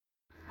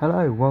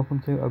Hello,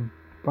 welcome to a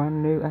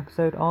brand new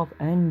episode of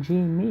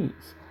NG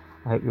Meets.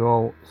 I hope you're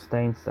all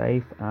staying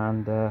safe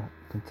and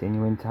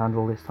continuing to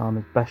handle this time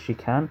as best you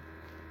can,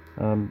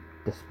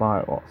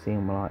 despite what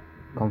seem like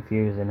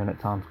confusing and at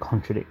times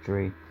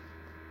contradictory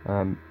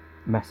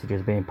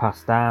messages being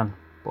passed down.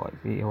 But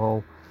you're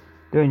all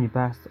doing your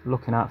best,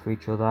 looking out for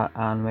each other,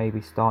 and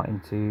maybe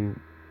starting to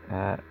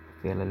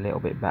feel a little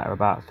bit better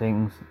about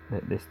things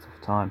at this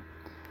tough time.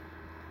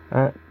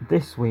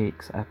 This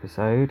week's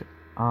episode,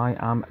 I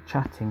am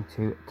chatting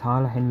to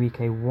Tyler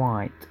Henrique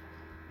White.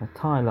 Now,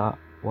 Tyler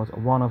was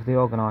one of the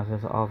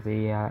organisers of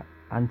the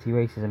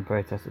anti-racism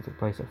protest that took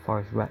place at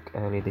Forest Rec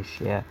earlier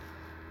this year.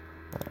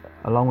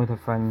 Along with her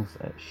friends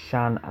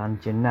Shan and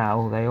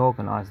Janelle, they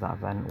organised that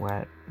event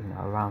where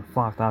around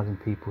 5,000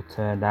 people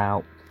turned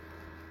out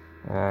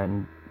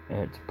to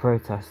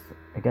protest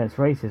against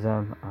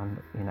racism,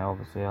 and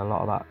obviously a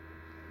lot of that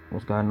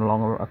was going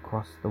along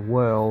across the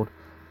world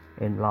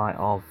in light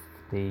of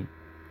the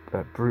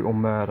brutal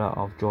murder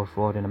of George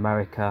Floyd in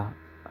America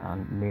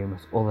and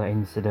numerous other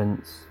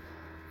incidents.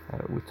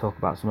 We talk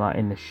about some of that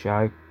in the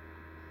show.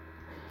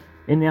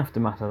 In the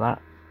aftermath of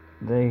that,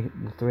 the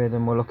three of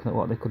them were looking at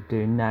what they could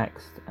do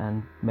next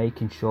and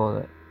making sure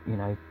that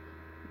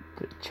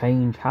that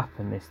change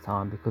happened this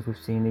time, because we've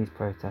seen these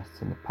protests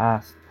in the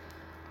past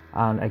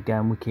and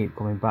again we keep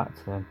coming back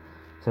to them.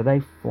 So they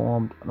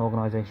formed an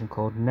organisation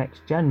called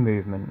Next Gen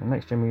Movement. The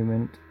Next Gen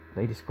Movement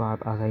they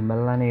describe as a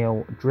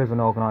millennial driven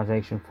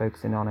organisation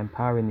focusing on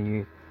empowering the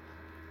youth,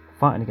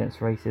 fighting against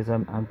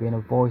racism and being a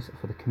voice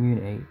for the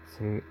community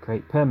to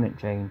create permanent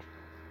change.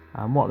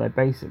 And what they're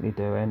basically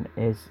doing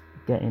is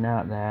getting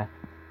out there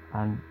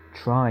and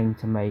trying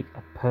to make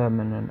a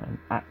permanent and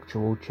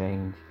actual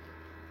change.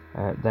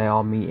 They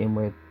are meeting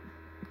with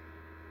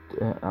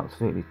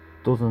absolutely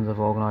dozens of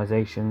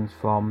organisations,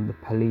 from the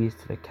police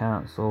to the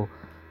council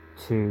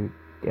to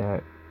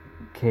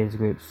kids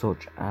groups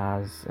such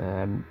as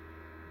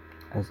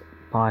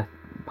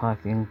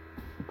Python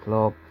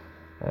Club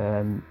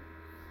and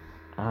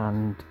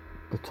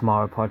the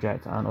Tomorrow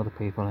Project, and other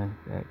people, and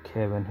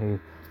Kieran, who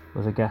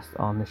was a guest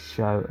on the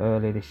show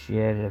earlier this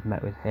year. They've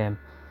met with him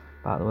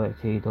about the work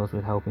he does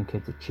with helping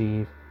kids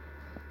achieve.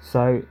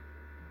 So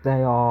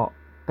they are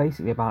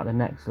basically about the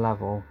next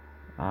level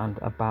and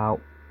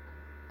about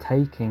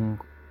taking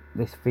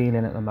this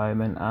feeling at the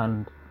moment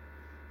and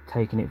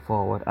taking it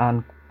forward.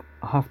 And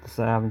I have to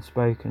say, having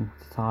spoken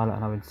to Tyler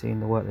and having seen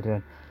the work they're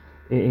doing,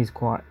 it is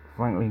quite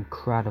frankly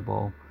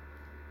incredible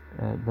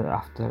that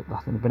after,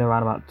 I think they've been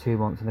around about 2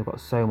 months and they've got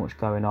so much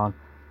going on.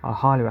 I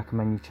highly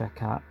recommend you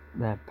check out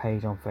their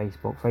page on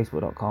Facebook,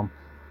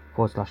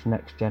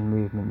 facebook.com/Next Gen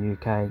Movement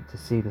UK, to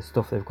see the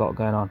stuff they've got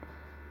going on.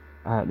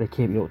 They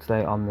keep you up to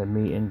date on the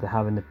meetings they're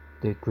having,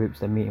 the groups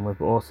they're meeting with,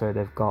 but also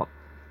they've got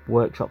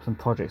workshops and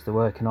projects they're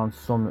working on,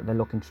 some that they're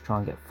looking to try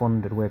and get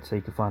funded with, so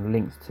you can find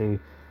links to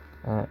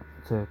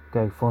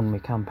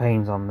GoFundMe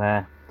campaigns on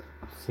there,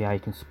 see how you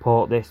can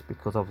support this,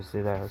 because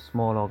obviously they're a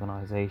small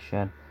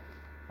organisation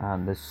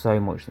and there's so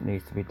much that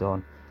needs to be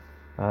done.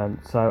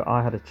 So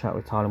I had a chat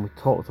with Tyler and we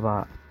talked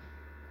about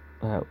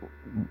the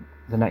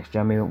Next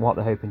Gen Movement, what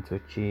they're hoping to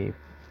achieve,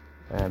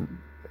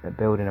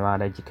 building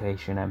around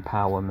education,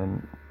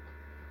 empowerment,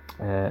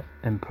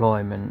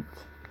 employment,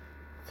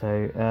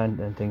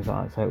 and things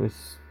like that. So it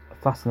was a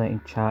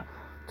fascinating chat.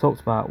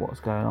 Talked about what's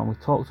going on. We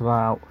talked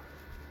about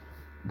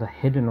the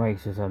hidden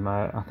racism.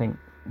 I think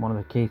one of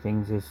the key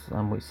things is,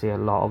 and we see a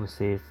lot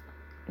obviously, is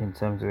in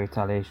terms of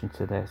retaliation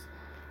to this,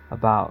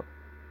 about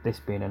this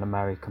being an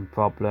American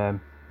problem.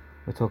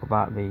 We talk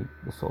about the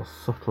sort of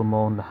subtle,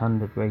 more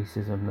underhanded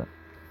racism that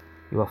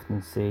you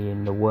often see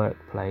in the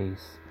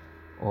workplace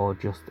or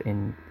just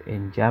in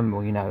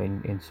general,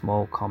 in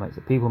small comments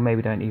that people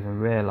maybe don't even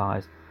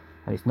realise.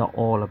 And it's not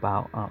all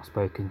about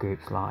outspoken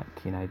groups like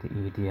the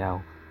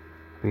EDL,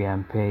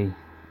 BNP,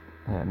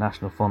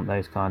 National Front,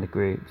 those kind of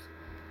groups.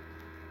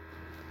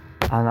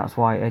 And that's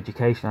why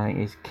education, I think,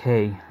 is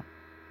key.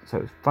 So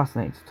it was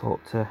fascinating to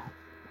talk to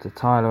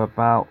Tyler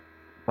about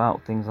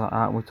things like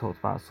that. We talked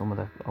about some of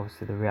the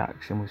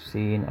reaction we've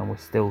seen and we're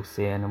still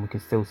seeing, and we can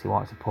still see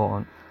why it's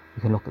important.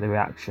 We can look at the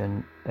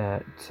reaction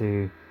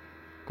to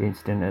the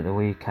incident at the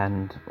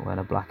weekend when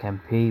a black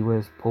MP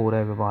was pulled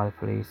over by the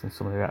police, and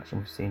some of the reaction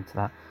we've seen to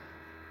that.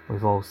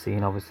 We've all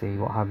seen obviously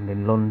what happened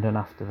in London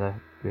after the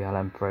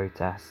BLM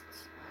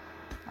protests,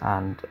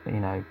 and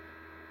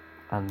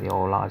and the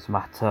All Lives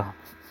Matter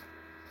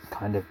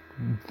kind of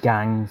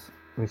gang's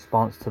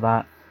response to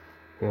that,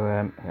 who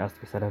it has to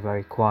be said are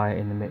very quiet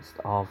in the midst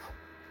of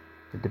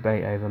the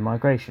debate over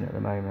migration at the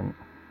moment,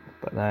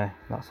 but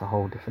that's a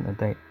whole different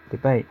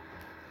debate.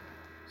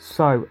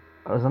 So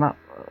there's an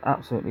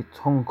absolutely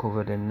ton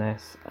covered in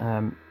this.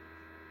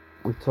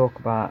 We talk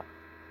about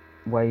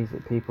ways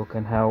that people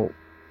can help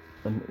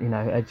and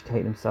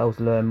educate themselves,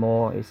 learn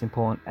more. It's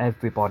important.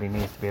 Everybody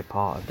needs to be a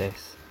part of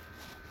this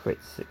for it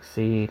to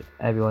succeed.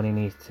 Everybody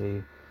needs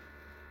to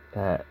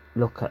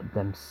look at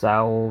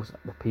themselves,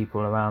 the people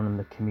around them,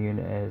 the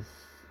communities,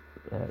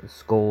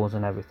 schools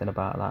and everything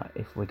about that,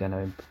 if we're going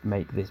to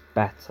make this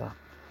better.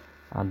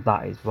 and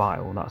that is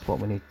vital. That's what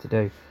we need to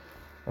do.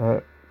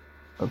 A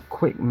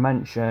quick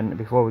mention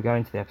before we go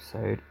into the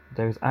episode: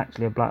 there is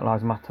actually a Black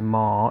Lives Matter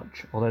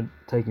march, although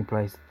taking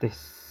place this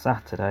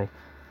Saturday.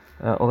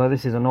 Although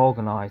this is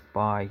unorganised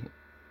by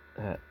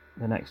the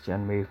Next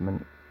Gen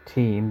Movement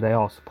team, they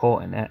are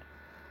supporting it.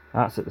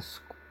 That's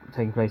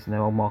taking place in the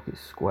Old Market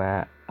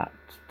Square at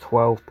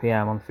 12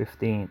 p.m. on the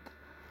 15th.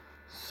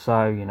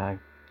 So,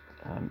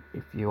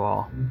 if you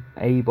are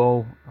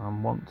able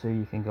and want to,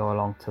 you can go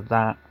along to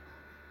that.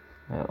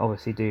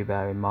 Obviously, do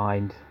bear in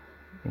mind,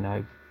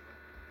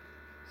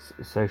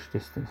 social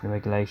distancing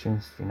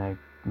regulations,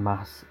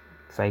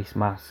 face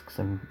masks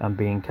and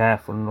being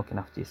careful and looking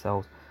after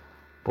yourselves.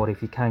 But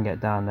if you can get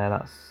down there,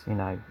 that's,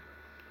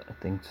 a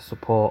thing to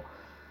support.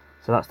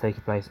 So that's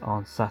taking place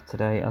on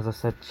Saturday. As I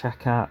said,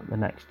 check out the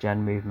Next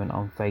Gen Movement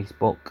on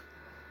Facebook.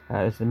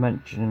 As I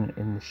mentioned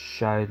in the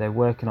show, they're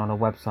working on a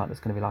website that's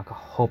going to be like a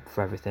hub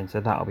for everything, so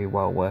that'll be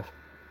well worth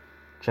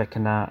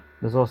checking out.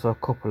 There's also a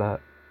couple of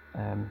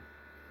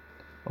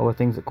other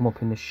things that come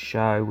up in the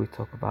show. We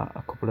talk about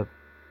a couple of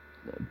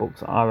books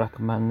that I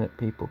recommend that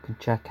people can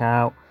check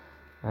out,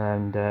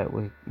 and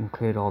we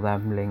include all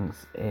them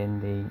links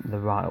in the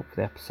write-up for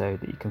the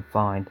episode that you can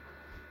find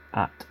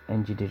at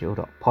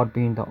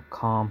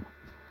ngdigital.podbean.com,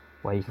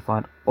 where you can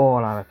find all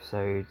our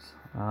episodes.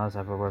 As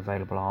ever, we're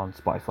available on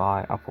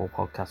Spotify, Apple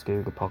Podcasts,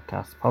 Google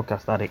Podcasts,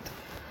 Podcast Addict,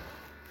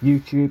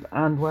 YouTube,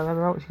 and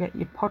wherever else you get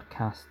your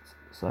podcasts.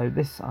 So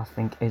this, I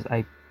think, is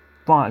a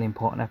vitally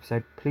important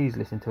episode. Please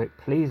listen to it.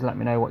 Please let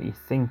me know what you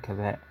think of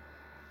it.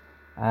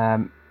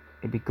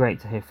 It'd be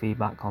great to hear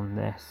feedback on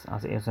this,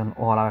 as it is on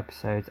all our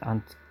episodes,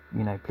 and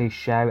please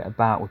share it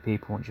about with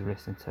people once you've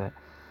listened to it.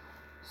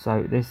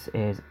 So this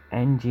is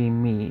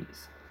NG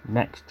Meets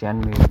Next Gen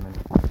Movement.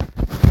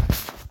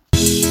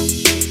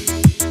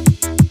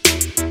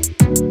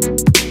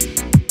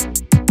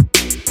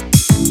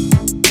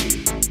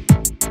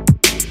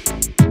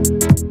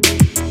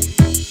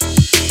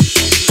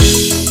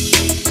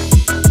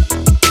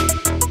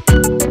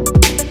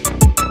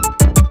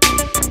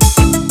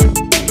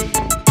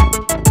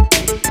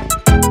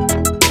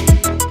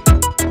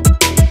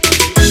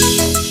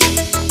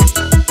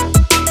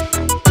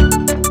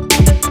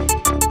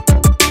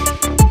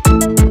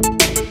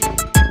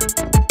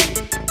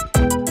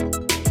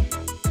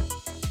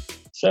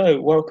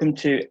 So, welcome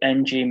to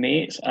NG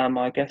Meets, and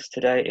my guest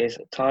today is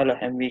Tyler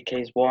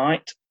Henriquez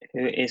White,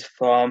 who is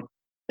from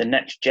the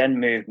Next Gen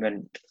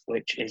Movement,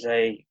 which is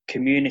a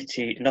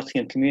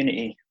Nottingham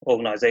community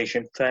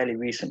organisation fairly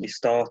recently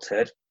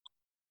started.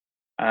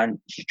 And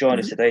she's joined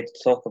us today to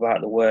talk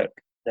about the work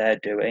they're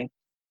doing.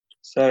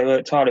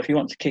 So, Tyler, if you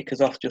want to kick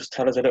us off, just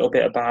tell us a little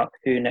bit about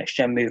who Next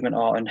Gen Movement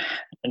are and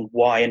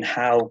why and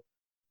how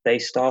they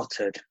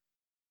started.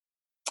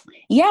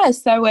 Yeah,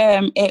 so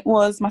it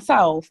was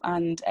myself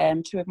and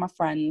two of my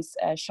friends,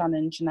 Shannon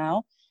and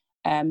Janelle.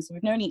 So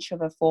we've known each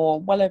other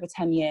for well over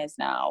 10 years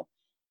now.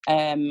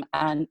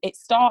 And it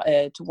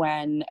started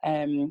when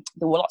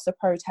there were lots of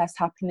protests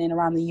happening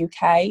around the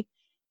UK.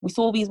 We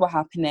saw these were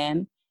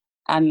happening,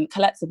 and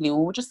collectively we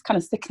were just kind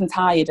of sick and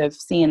tired of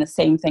seeing the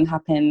same thing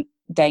happen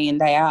day in,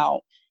 day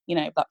out.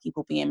 Black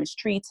people being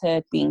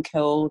mistreated, being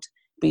killed,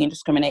 being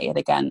discriminated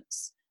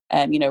against,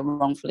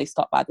 wrongfully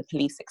stopped by the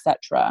police,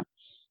 etc.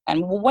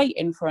 And we were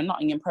waiting for a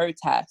Nottingham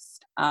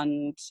protest,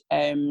 and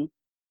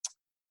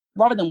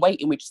rather than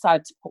waiting, we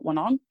decided to put one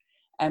on.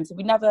 So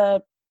we never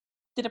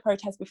did a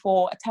protest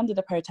before, attended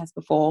a protest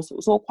before, so it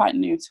was all quite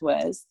new to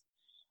us.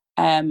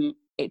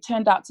 It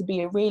turned out to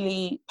be a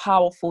really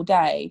powerful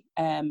day,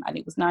 and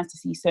it was nice to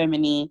see so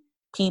many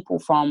people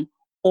from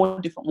all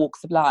different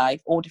walks of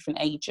life, all different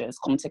ages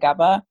come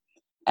together.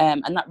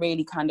 And that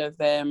really kind of,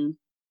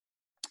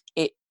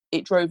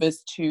 it drove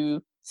us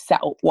to set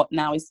up what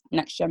now is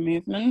Next Gen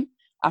Movement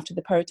after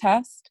the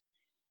protest.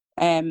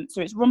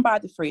 So it's run by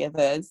the three of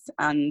us,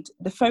 and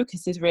the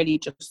focus is really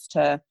just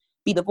to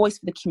be the voice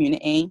for the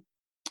community,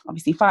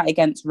 obviously fight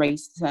against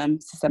racism,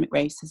 systemic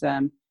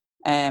racism,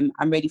 and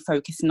really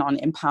focusing on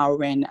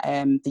empowering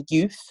the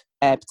youth,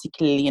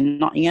 particularly in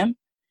Nottingham,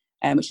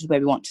 which is where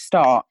we want to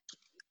start.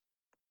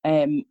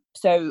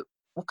 So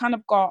we've kind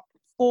of got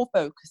four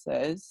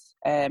focuses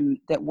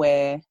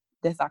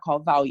there's like our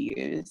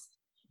values,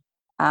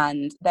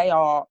 and they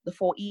are the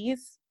 4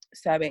 E's.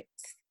 So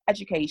it's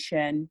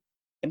education,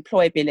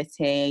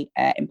 employability,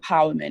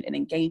 empowerment, and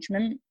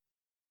engagement.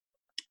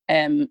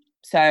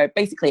 So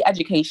basically,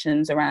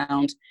 education's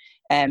around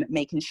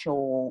making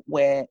sure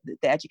the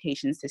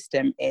education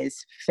system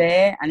is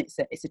fair and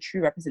it's a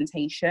true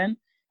representation,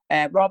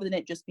 rather than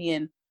it just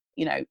being,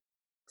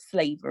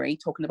 slavery.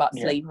 Talking about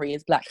slavery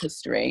as Black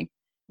history,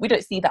 we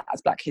don't see that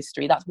as Black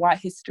history. That's white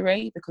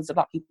history because the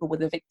Black people were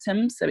the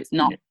victims. So it's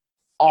not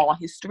our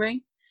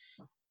history.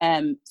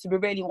 So we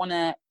really want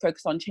to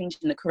focus on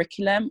changing the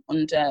curriculum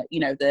under,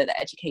 the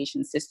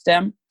education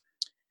system.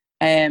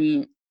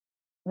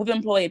 With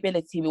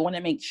employability, we want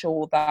to make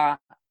sure that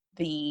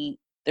the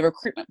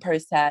recruitment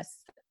process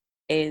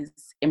is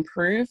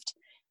improved,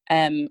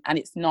 and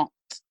it's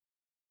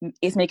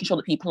making sure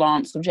that people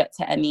aren't subject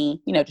to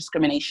any,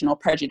 discrimination or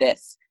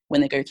prejudice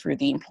when they go through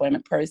the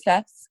employment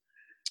process.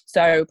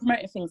 So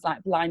promoting things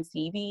like blind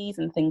CVs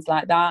and things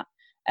like that,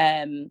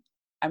 and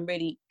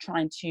really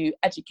trying to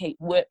educate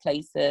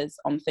workplaces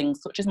on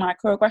things such as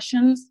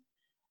microaggressions.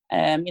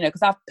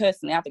 Because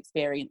I've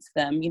experienced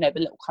them, the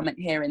little comment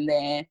here and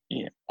there.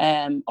 Yeah.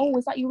 Oh,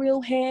 is that your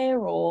real hair?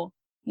 Or,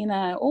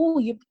 I'm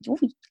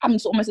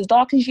almost as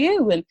dark as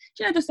you. And,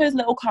 just those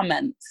little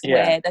comments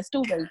where they're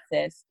still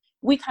racist.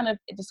 We kind of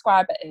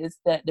describe it as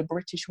the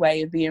British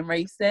way of being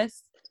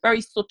racist.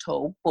 Very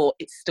subtle, but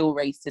it's still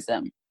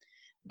racism.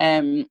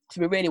 So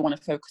we really want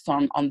to focus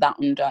on that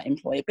under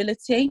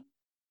employability.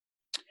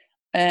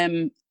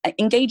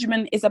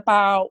 Engagement is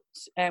about,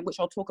 which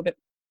I'll talk a bit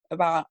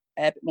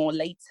more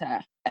later,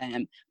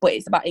 but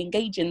it's about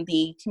engaging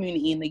the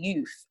community and the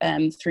youth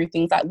through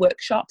things like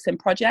workshops and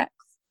projects.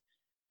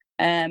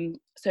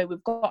 So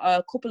we've got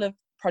a couple of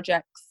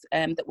projects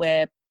that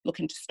we're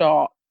looking to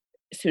start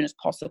as soon as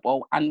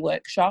possible, and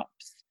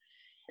workshops.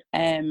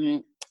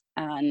 And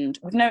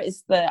we've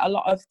noticed that a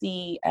lot of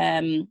the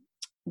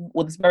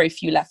there's very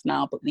few left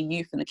now, but the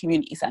youth and the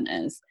community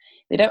centres,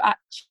 they don't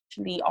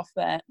actually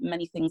offer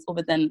many things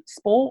other than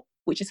sport,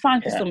 which is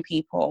fine for some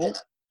people.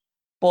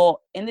 But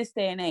in this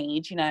day and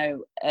age, a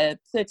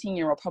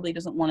 13-year-old probably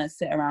doesn't want to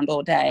sit around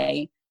all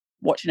day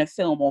watching a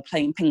film or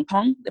playing ping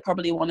pong. They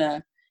probably want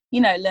to,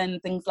 learn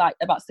things like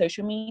about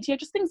social media,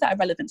 just things that are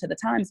relevant to the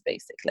times,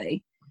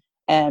 basically,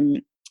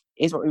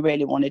 is what we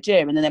really want to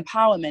do. And then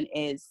empowerment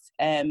is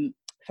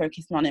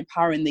focusing on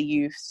empowering the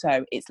youth.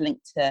 So it's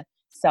linked to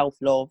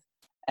self-love,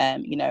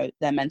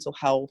 their mental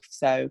health.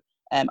 So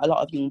a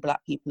lot of young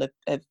Black people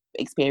have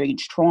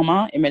experienced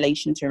trauma in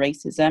relation to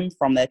racism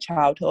from their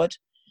childhood.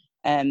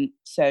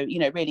 So,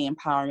 really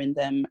empowering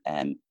them,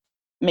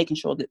 making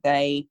sure that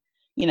they,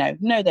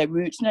 know their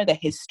roots, know their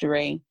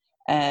history,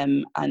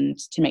 and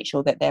to make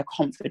sure that they're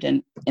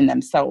confident in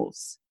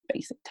themselves,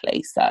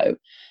 basically. So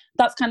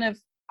that's kind of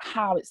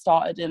how it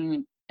started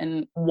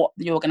and what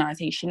the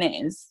organisation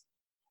is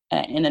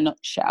in a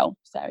nutshell.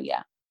 So,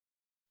 yeah.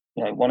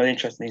 One of the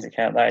interesting things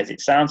about that is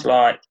it sounds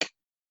like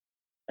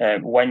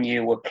when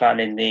you were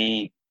planning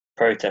the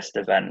protest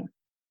event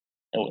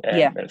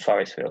at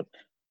Forestfield,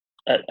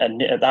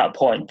 and at that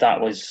point, that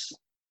was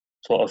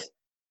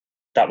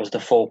the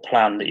full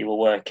plan that you were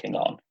working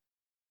on.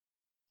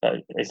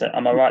 So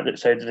am I right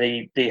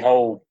that the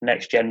whole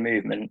Next Gen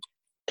movement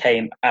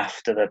came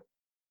after the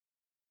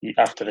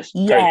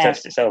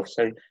protest itself?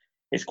 So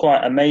it's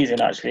quite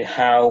amazing actually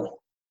how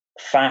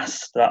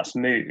fast that's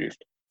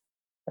moved,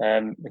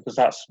 because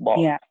that's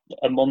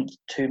a month,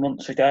 2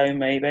 months ago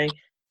maybe,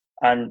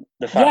 and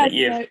the fact that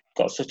you've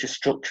got such a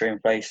structure in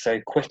place so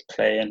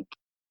quickly, and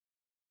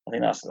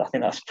I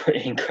think that's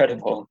pretty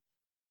incredible.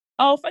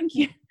 Oh, thank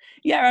you.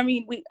 Yeah, I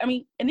mean,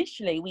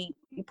 initially we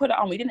put it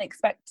on. We didn't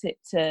expect it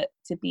to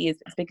be as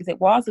big as it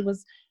was. It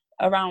was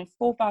around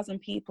 4,000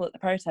 people at the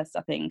protest,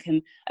 I think.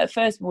 And at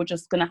first we were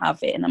just going to have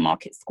it in the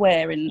Market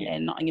Square in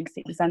Nottingham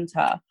City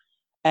Centre.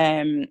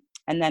 And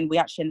then we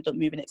actually ended up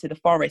moving it to the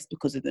Forest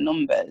because of the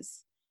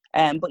numbers.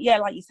 But yeah,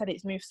 like you said,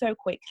 it's moved so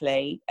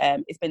quickly.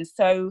 It's been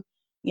so,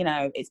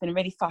 it's been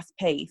really fast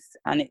paced,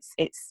 and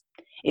it's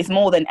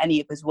more than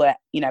any of us were,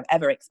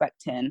 ever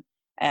expecting.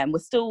 We're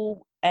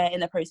still in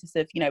the process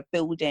of,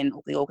 building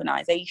up the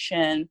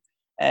organisation,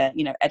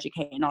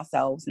 educating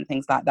ourselves and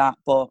things like that.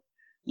 But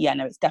yeah,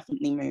 no, it's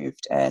definitely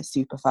moved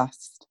super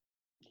fast.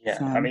 Yeah,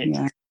 so, I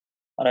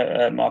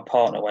know my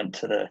partner went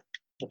to the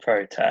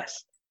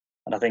protest,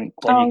 and I think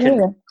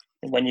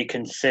when you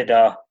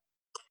consider,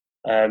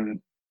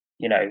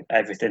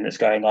 everything that's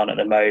going on at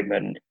the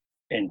moment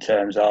in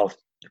terms of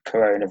the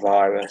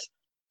coronavirus,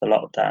 the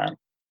lockdown,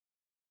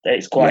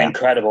 it's quite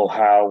incredible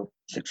how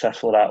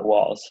successful that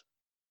was,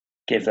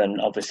 given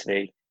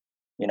obviously,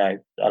 a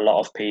lot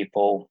of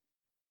people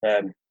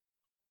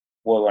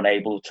were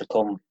unable to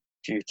come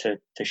due to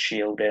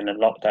shielding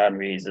and lockdown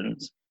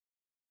reasons.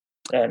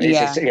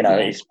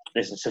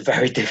 It's a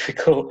very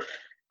difficult,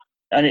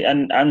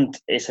 and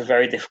it's a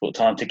very difficult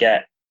time to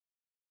get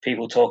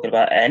people talking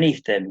about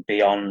anything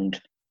beyond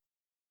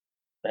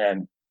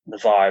the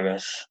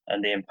virus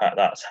and the impact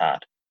that's had.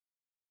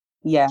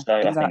 Yeah, so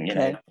exactly. I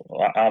think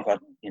I've had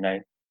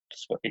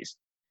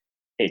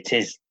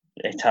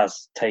it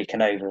has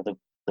taken over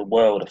the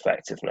world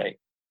effectively.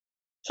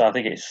 So I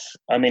think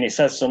it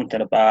says something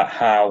about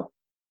how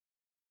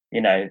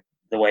the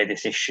way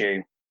this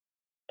issue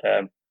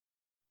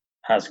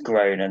has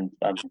grown and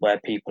where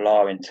people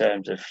are in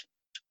terms of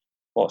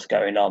what's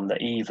going on,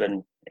 that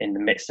even in the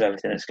midst of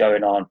everything that's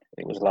going on,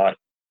 it was like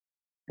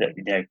that,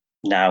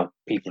 now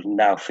people are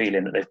now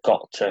feeling that they've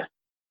got to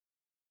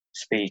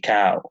speak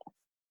out.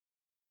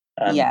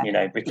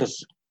 And,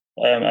 because,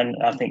 and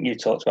I think you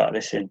talked about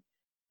this in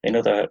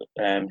other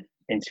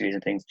interviews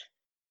and things,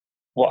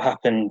 what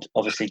happened,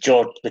 obviously,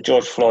 the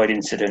George Floyd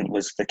incident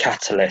was the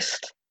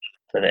catalyst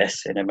for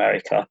this in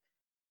America,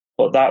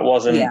 but that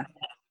wasn't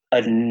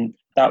an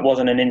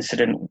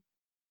incident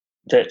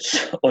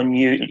that's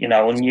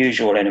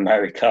unusual in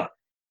America.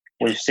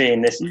 We've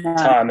seen this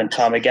time and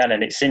time again,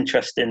 and it's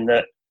interesting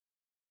that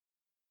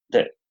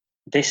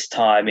this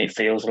time it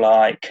feels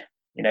like,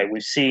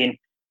 we've seen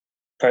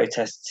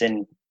protests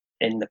in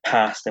the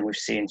past, and we've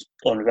seen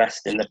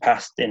unrest in the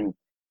past in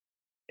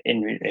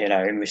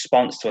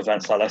response to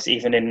events like this,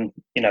 even in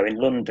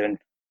London,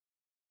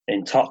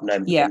 in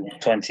Tottenham in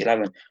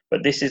 2011.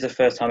 But this is the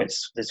first time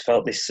there's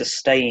felt this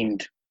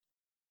sustained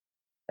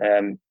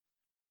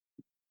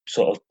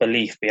sort of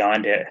belief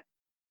behind it,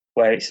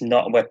 where it's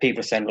not, where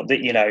people are saying, look,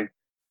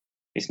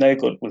 it's no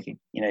good with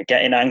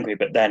getting angry,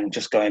 but then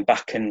just going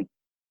back and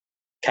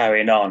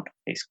carrying on.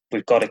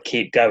 We've got to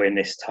keep going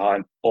this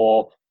time,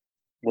 or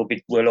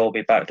we'll all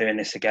be back doing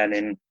this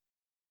again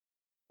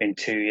in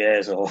 2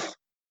 years, or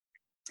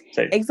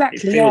so.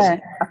 Exactly.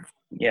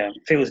 It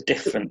feels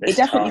different this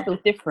time. It definitely feels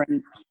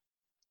different.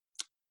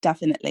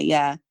 Definitely,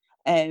 yeah.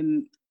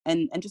 And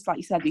just like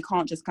you said, we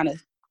can't just kind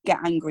of get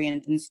angry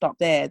and stop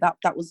there.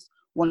 That was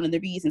one of the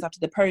reasons after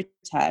the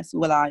protest. We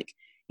were like,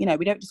 we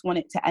don't just want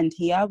it to end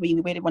here. We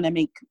really want to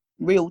make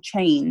real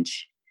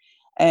change.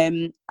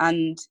 And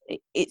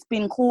it's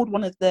been called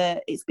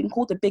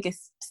the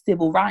biggest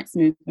civil rights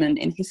movement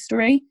in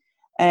history.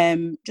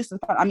 Just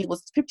it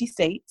was 50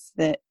 states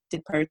that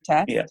did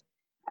protest. Yeah.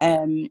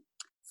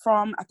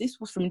 This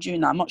was from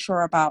June. I'm not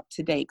sure about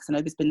today, because I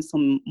know there's been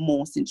some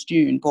more since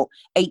June, but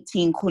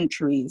 18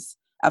 countries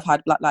have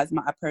had Black Lives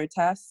Matter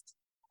protest.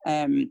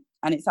 And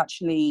it's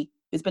actually,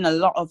 there's been a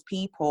lot of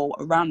people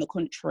around the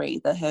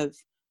country that have,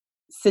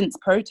 since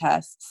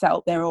protests, set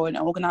up their own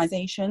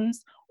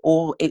organisations,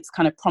 or it's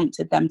kind of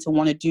prompted them to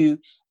want to do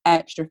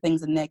extra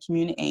things in their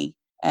community,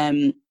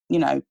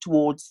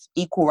 towards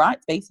equal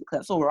rights. Basically,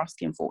 that's all we're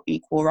asking for,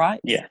 equal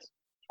rights. Yes.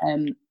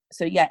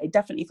 So yeah, it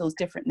definitely feels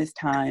different this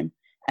time.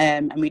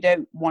 And we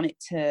don't want it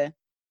to,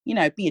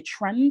 be a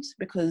trend,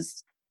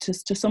 because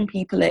to some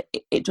people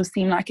it does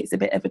seem like it's a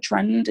bit of a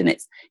trend, and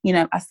it's,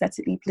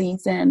 aesthetically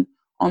pleasing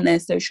on their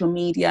social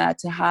media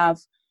to have,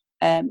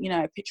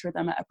 a picture of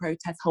them at a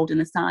protest holding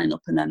a sign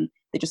up, and then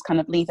they just kind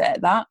of leave it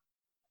at that.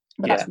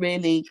 But that's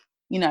really,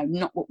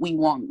 not what we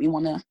want. We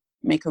want to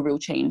make a real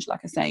change,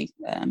 like I say,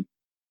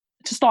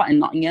 to start in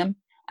Nottingham,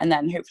 and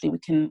then hopefully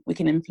we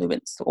can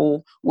influence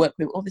or work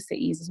with other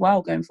cities as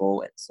well going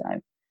forward. So.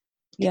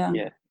 Yeah.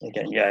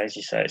 Again, as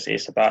you say,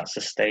 it's about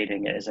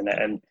sustaining it, isn't it?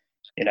 And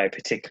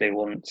particularly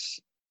once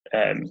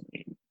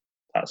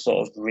that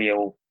sort of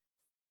real,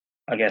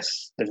 I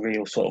guess, the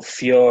real sort of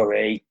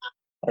fury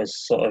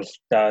has sort of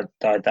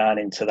died down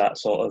into that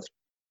sort of,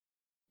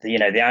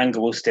 the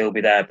anger will still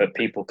be there, but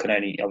people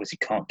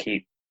can't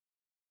keep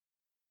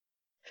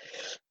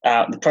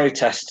out. The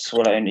protests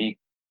will only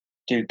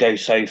go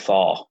so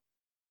far,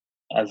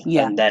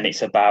 and then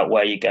it's about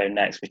where you go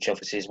next, which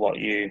obviously is what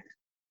your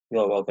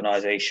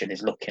organisation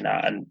is looking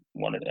at, and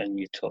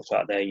you talked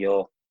about there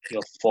your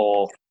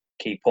 4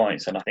 key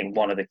points. And I think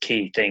one of the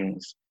key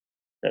things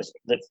that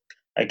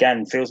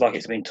again feels like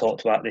it's been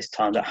talked about this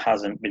time that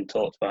hasn't been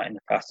talked about in the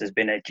past has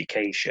been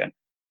education.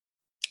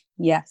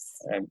 Yes.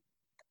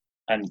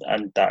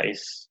 And that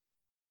is,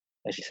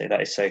 as you say,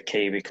 that is so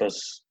key,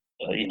 because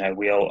I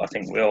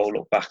think we all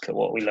look back at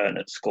what we learned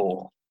at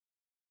school,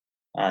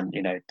 and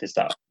there's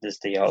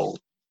the old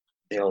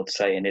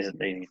saying, isn't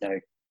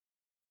there?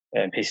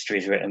 History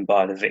is written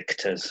by the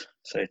victors,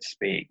 so to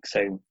speak.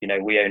 So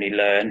we only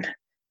learn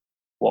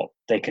what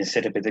they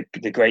consider to be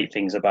the great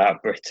things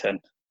about Britain.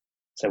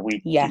 So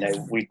we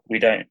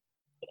don't,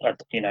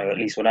 at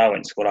least when I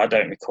went to school, I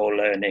don't recall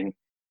learning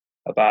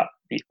about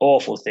the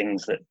awful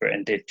things that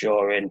Britain did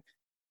during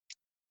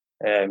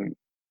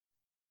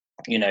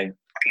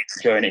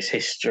during its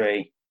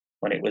history,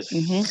 when it was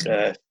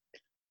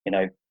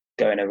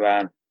going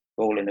around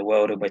ruling the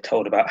world, and we're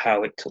told about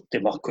how it took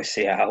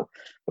democracy out,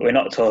 but we're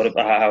not told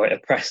about how it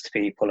oppressed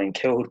people and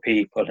killed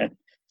people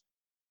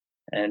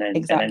and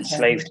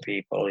enslaved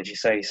people, as you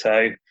say.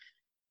 So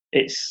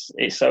it's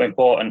so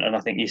important, and I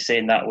think you're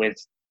seeing that with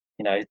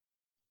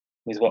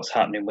what's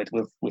happening with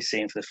we're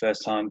seeing for the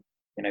first time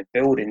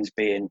buildings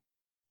being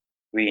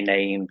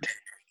renamed.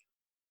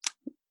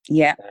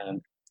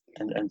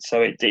 And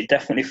so it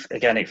definitely,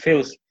 again, it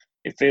feels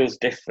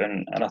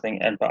different, and I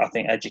think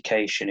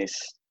education is,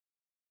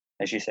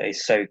 as you say,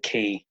 is so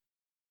key.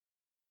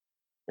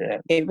 Yeah.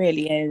 It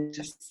really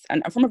is,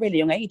 and from a really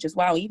young age as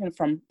well, even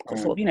from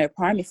sort of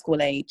primary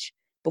school age,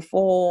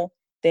 before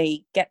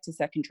they get to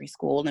secondary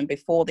school, and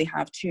before they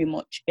have too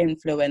much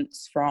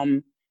influence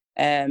from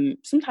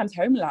sometimes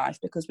home life,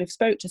 because we've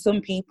spoke to some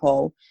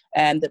people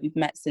that we've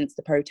met since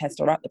the protest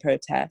or at the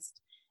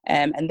protest,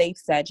 and they've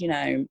said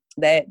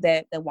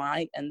they're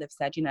white, and they've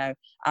said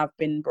I've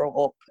been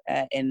brought up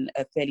in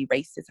a fairly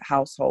racist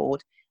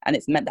household, and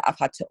it's meant that I've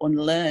had to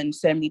unlearn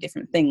so many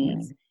different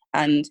things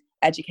and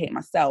educate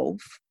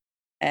myself.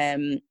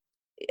 And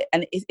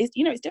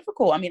it's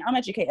difficult. I mean, I'm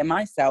educating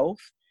myself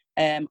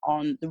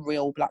on the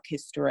real Black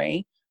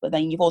history, but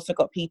then you've also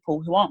got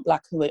people who aren't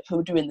Black who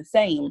are doing the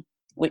same,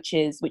 which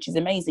is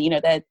amazing.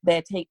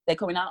 They're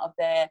going out of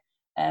their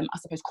I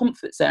suppose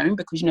comfort zone,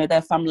 because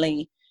their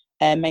family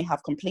may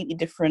have completely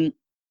different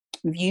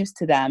views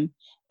to them,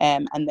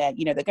 and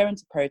they're going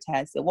to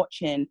protests, they're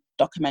watching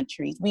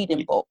documentaries,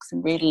 reading books,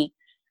 and really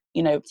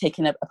you know,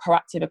 taking a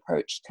proactive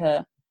approach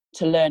to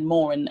learn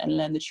more and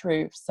learn the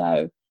truth.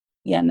 So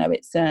yeah, no,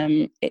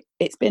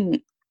 it's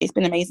been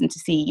amazing to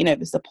see, you know,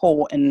 the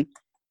support and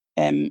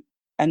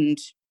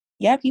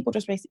yeah, people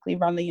just basically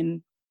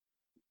rallying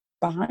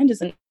behind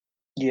us. And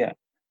Yeah.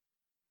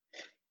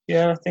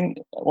 Yeah, I think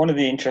one of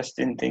the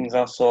interesting things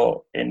I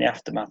saw in the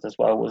aftermath as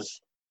well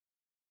was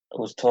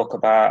talk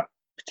about,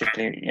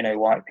 particularly, you know,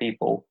 white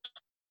people,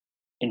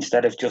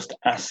 instead of just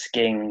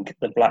asking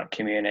the black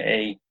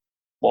community,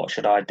 what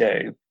should I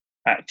do,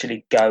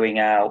 actually going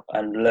out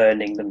and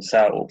learning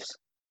themselves.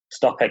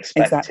 Stop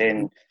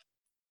expecting,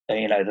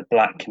 exactly. you know, the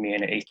black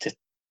community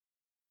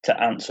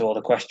to answer all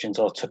the questions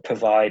or to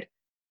provide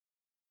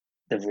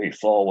the route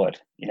forward.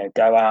 You know,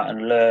 go out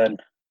and learn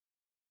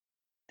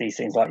these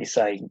things, like you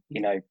say,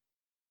 you know,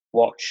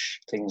 watch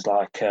things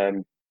like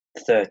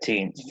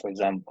 13th, for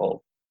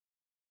example,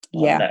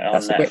 on Yeah, on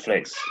that's a great.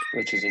 Netflix,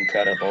 which is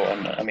incredible.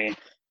 And I mean,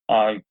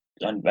 I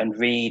and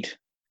read,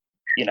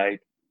 you know,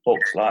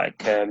 books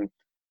like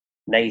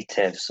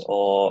Natives,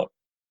 or,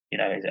 you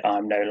know,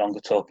 I'm no longer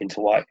talking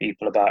to white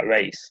people about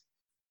race.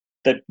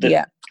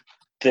 Yeah,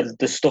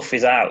 The stuff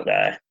is out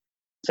there,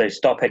 so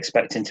stop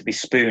expecting to be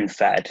spoon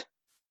fed.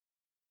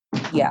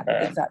 yeah, The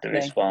exactly.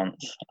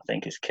 response, I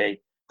think, is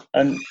key.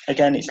 And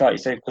again, it's like you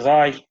say, because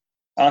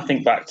I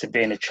think back to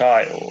being a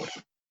child,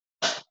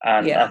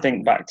 and Yeah, I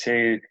think back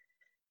to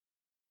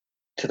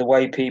the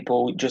way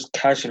people just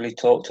casually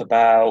talked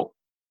about,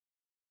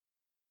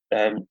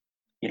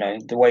 you know,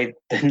 the way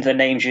the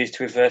names used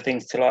to refer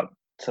things to like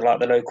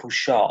the local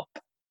shop,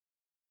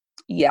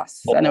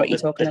 yes, I know or what you're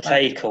the talking about.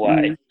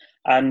 takeaway.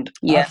 And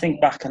I Yeah, think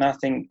back, and I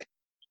think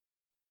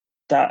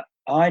that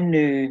I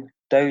knew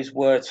those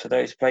words for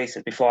those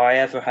places before I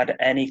ever had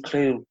any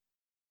clue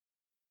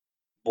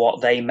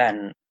what they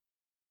meant.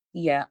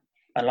 yeah,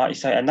 And like you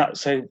say, and that,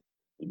 so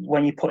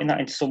when you're putting that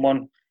into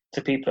someone,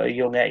 to people at a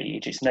young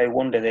age, it's no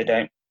wonder they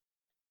don't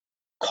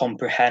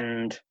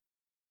comprehend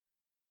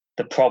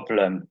the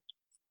problem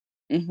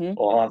hmm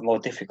or have more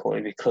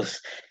difficulty,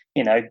 because,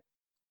 you know,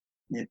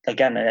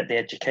 again, the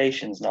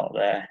education's not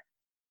there.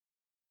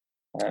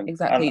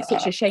 exactly. And It's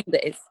such a shame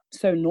that it's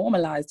so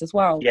normalized as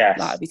well. Like yes,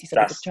 obviously, you said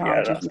as a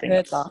child, I you've think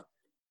heard that's, that.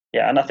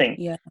 yeah, and I think,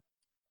 Yeah,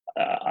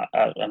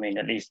 I mean,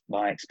 at least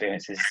my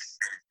experience is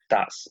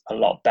that's a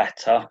lot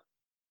better.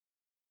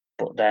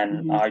 But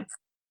then hmm I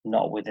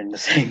not within the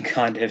same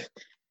kind of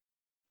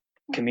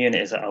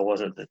communities that I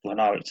was when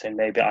I was, so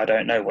maybe I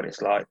don't know what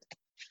it's like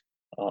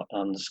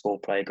on the school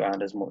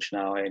playground as much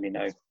now. I only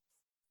know,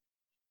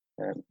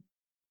 um,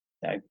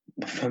 you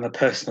know, from a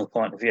personal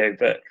point of view,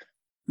 but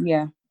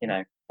yeah, you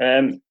know,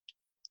 um,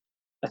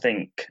 I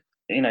think,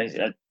 you know,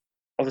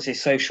 obviously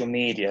social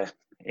media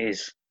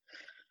is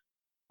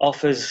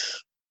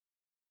offers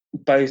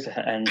both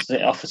ends.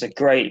 It offers a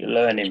great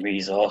learning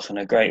resource and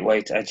a great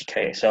way to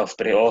educate yourself,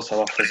 but it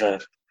also offers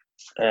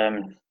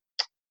um,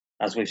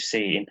 as we've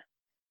seen,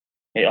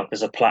 it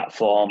offers a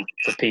platform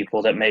for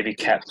people that maybe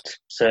kept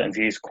certain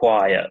views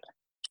quiet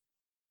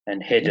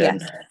and hidden,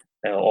 yes,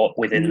 or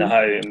within the hmm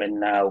home. And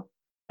now,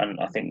 and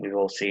I think we've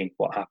all seen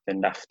what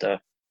happened after,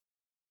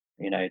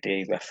 you know,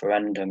 the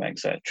referendum,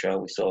 etc.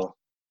 We saw,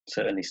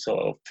 certainly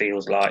sort of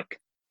feels like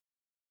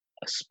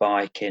a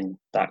spike in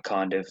that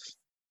kind of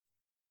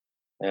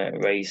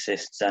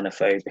racist,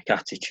 xenophobic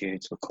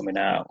attitudes were coming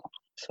out.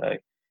 So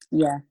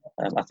yeah,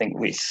 I think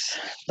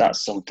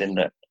that's something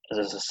that, as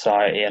a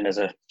society and as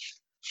a,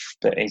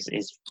 that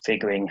is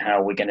figuring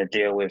how we're going to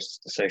deal with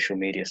the social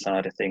media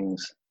side of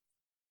things,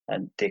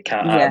 and the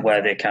yeah,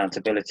 where the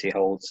accountability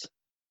holds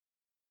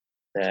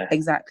there.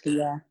 exactly.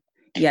 Yeah,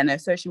 yeah. No,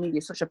 social media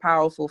is such a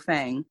powerful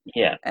thing.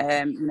 Yeah,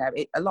 You know,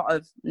 a lot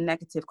of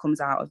negative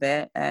comes out of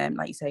it.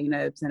 Like you say, you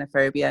know,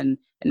 xenophobia and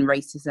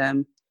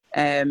racism.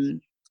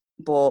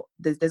 But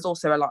there's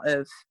also a lot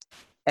of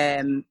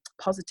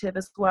positive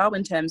as well,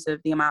 in terms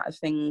of the amount of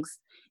things,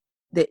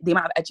 the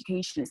amount of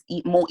education is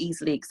more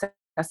easily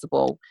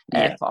accessible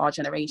yeah, for our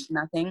generation,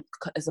 I think,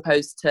 as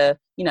opposed to,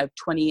 you know,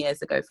 20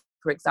 years ago,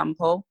 for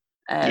example.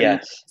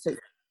 yes, So it's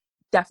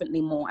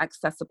definitely more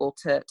accessible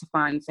to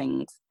find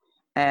things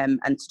and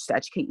to just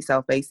educate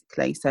yourself,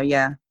 basically. So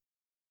yeah.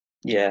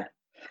 yeah.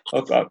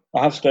 I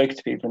have spoken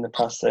to people in the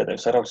past that have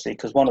said, obviously,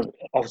 because one of,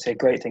 obviously, a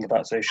great thing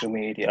about social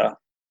media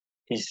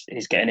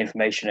is getting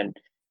information, and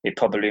it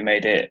probably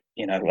made it,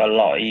 you know, a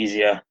lot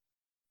easier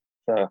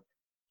for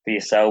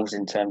yourselves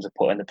in terms of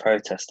putting the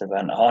protest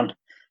event on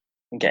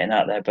and getting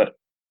out there. But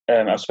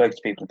I've spoken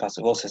to people in the past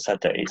who've also said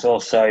that it's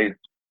also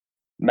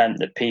meant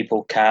that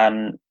people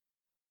can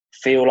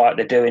feel like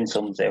they're doing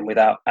something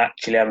without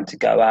actually having to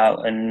go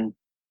out. And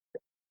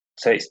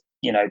so it's,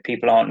 you know,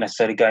 people aren't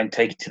necessarily going to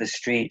take it to the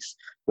streets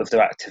with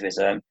their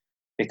activism,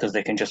 because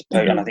they can just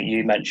post, and I hmm think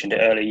you mentioned it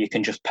earlier, you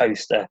can just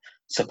post a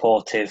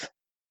supportive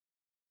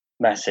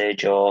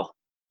message, or,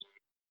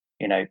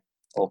 you know,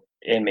 or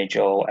image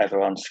or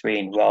whatever on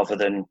screen, rather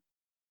than,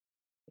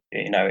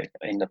 you know,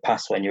 in the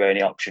past when your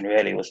only option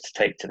really was to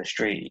take to the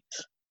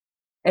streets.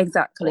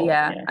 Exactly, Or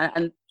yeah. yeah,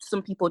 And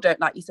some people don't,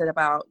 like you said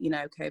about, you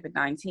know,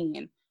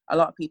 COVID-19, a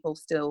lot of people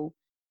still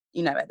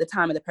at the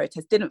time of the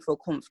protest didn't feel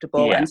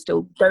comfortable and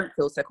still don't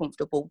feel so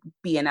comfortable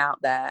being out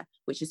there,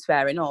 which is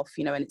fair enough,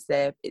 and it's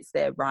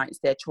their right, it's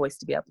their choice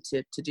to be able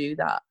to do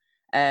that.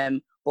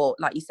 But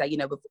like you say,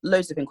 with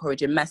loads of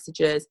encouraging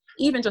messages,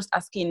 even just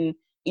asking,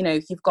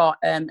 if you've got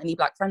any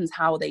Black friends,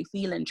 how are they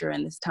feeling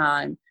during this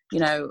time?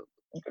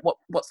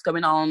 What's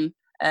going on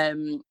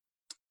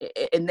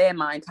in their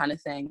mind, kind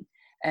of thing.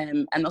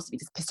 And also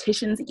there's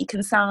petitions that you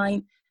can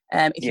sign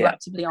if you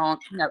actively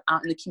aren't,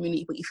 out in the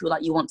community, but you feel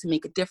like you want to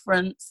make a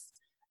difference.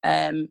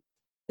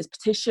 There's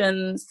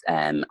petitions,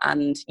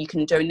 and you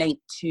can donate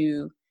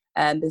to.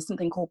 There's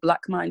something called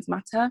Black Minds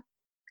Matter.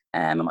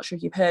 I'm not sure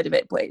if you've heard of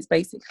it, but it's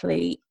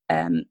basically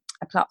a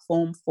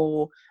platform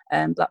for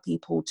Black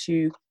people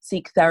to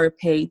seek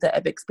therapy that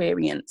have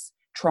experienced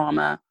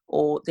trauma,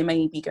 or they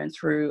may be going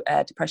through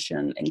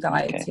depression,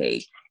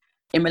 anxiety,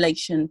 in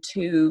relation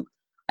to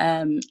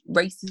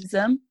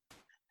racism.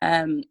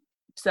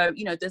 So,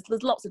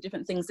 there's lots of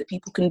different things that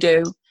people can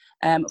do.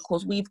 Of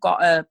course, we've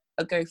got a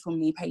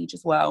GoFundMe page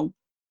as well,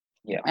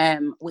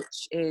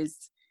 which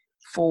is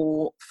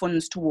for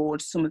funds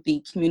towards some of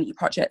the community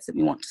projects that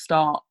we want to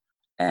start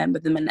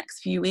within the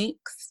next few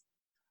weeks.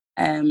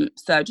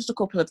 So just a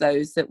couple of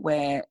those that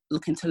we're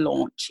looking to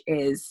launch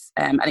is,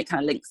 and it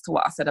kind of links to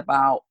what I said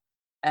about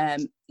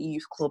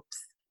youth clubs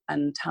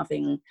and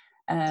having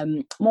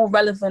more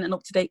relevant and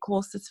up-to-date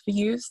courses for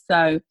youth.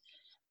 So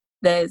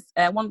there's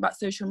one about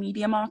social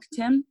media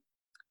marketing.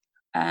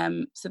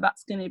 So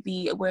that's going to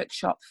be a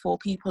workshop for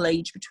people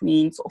aged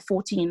between sort of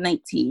 14 and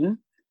 18.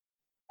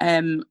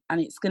 And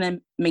it's going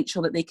to make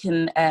sure that they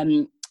can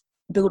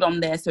build on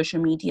their social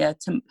media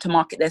to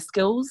market their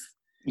skills.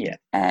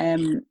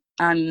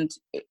 And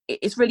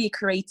it's really a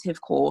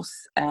creative course,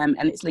 and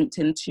it's linked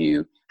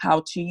into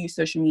how to use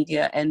social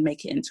media and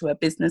make it into a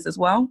business as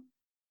well.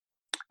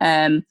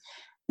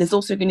 There's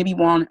also going to be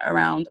one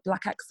around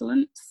Black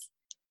excellence,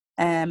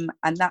 and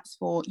that's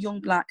for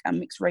young Black and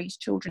mixed race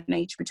children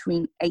aged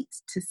between 8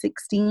 to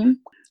 16.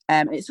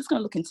 It's just going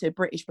to look into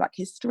British Black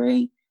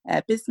history,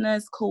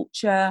 business,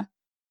 culture,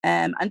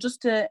 and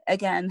just to,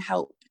 again,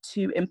 help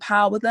to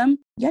empower them,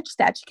 just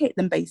to educate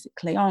them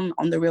basically on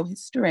the real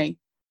history.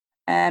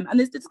 And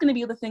there's going to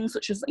be other things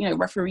such as,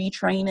 referee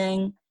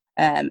training,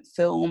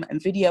 film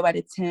and video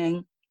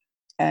editing,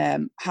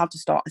 how to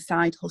start a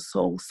side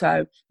hustle.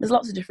 So there's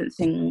lots of different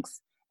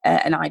things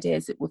and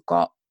ideas that we've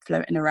got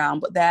floating around,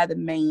 but they're the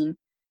main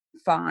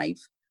 5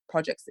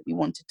 projects that we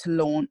wanted to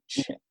launch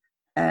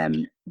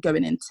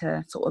going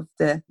into sort of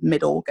the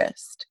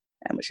mid-August,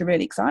 which we're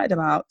really excited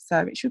about. So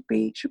it should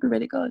be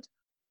really good.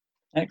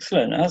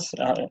 Excellent. As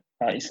like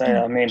you say,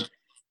 I mean,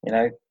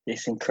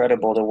 it's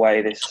incredible the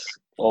way this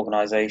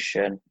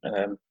organisation,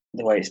 the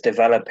way it's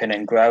developing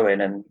and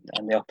growing, and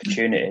the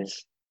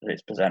opportunities that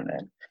it's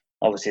presenting.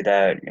 Obviously,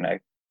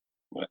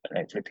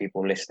 hopefully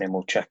people listening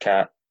will check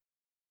out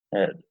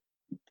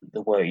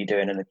the work you're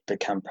doing and the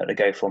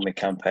GoFundMe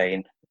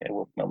campaign.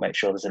 We'll make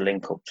sure there's a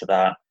link up to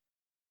that.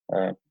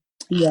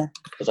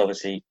 Because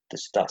obviously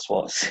that's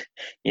what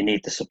you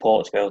need, the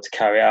support to be able to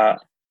carry out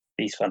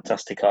these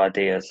fantastic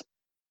ideas.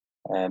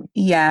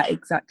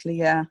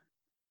 Exactly.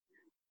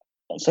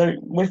 So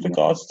with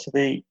regards to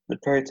the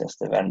protest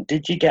event,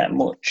 did you get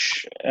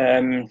much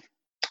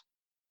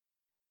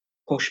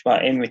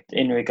pushback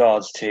in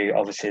regards to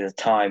obviously the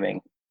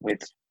timing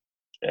with,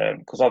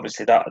 because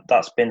obviously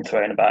that's been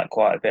thrown about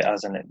quite a bit,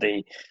 hasn't it?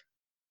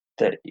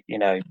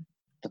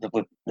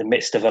 The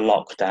midst of a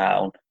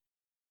lockdown.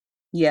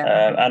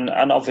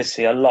 And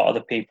obviously a lot of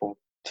the people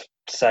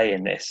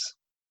saying this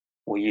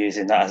were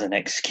using that as an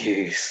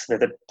excuse.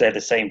 They're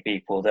the same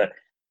people that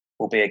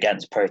will be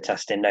against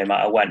protesting no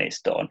matter when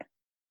it's done.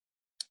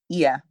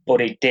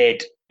 But it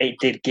did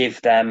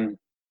give them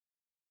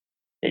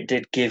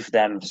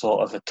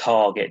sort of a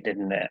target,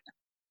 didn't it?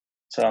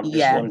 So I'm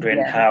just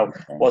wondering, how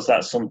was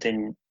that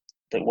something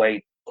that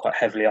weighed quite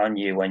heavily on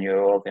you when you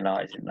were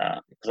organising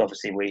that? Because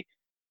obviously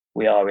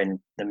we are in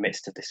the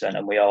midst of this event,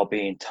 and we are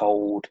being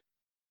told,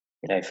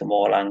 from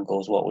all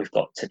angles what we've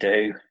got to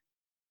do.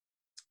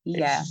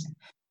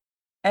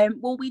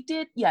 Well, we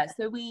did,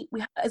 so we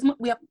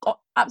have got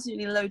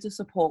absolutely loads of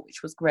support,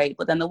 which was great,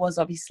 but then there was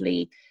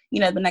obviously,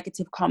 the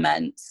negative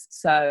comments.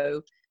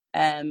 So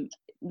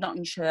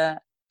Nottinghamshire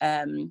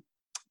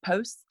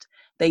Post,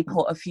 they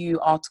put a few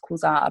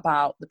articles out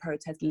about the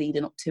protest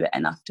leading up to it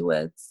and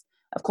afterwards.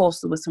 Of course,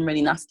 there was some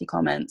really nasty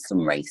comments, some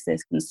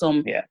racist, and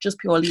some just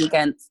purely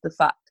against the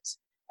fact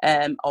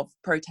of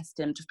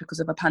protesting just because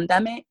of a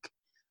pandemic.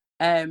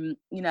 And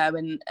like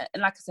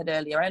I said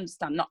earlier, I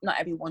understand not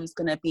everyone's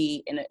going to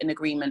be in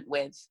agreement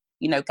with,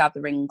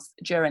 gatherings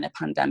during a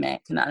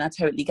pandemic, and I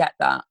totally get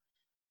that.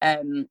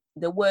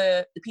 There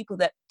were the people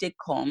that did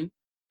come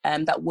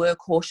that were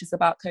cautious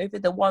about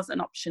COVID. There was an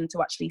option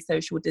to actually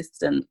social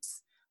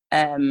distance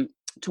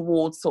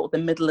towards sort of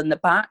the middle and the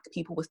back.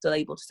 People were still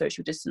able to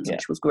social distance,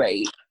 which was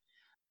great.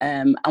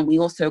 And we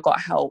also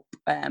got help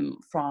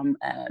from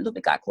a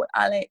lovely guy called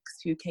Alex,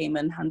 who came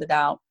and handed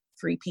out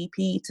free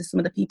PP to some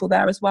of the people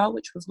there as well,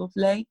 which was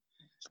lovely.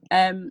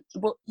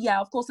 But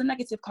of course, the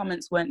negative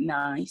comments weren't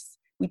nice.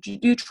 we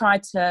do try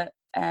to,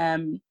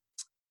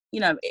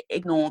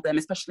 ignore them,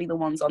 especially the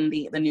ones on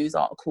the news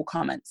article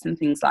comments and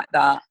things like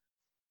that.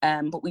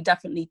 But we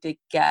definitely did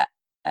get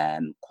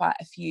quite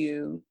a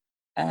few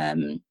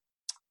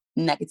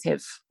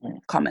negative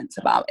comments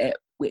about it,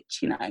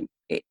 which,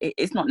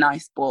 it's not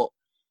nice, but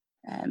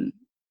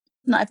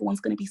not everyone's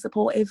going to be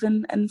supportive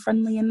and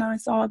friendly and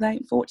nice, are they,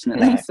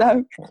 unfortunately? No.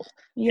 So,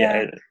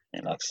 yeah.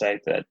 Like I say,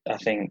 that I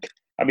think,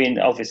 I mean,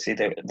 obviously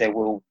there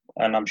will,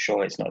 and I'm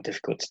sure it's not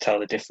difficult to tell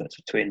the difference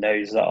between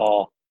those that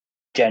are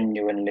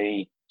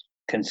genuinely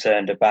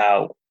concerned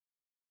about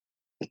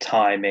the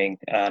timing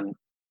and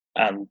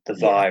the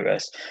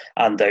virus,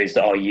 and those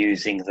that are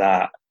using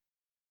that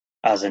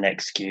as an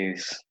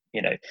excuse.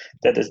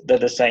 They're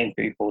the same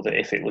people that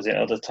if it was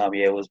another time of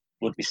year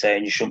would be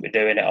saying you shouldn't be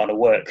doing it on a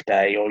work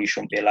day, or you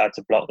shouldn't be allowed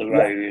to block the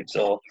roads,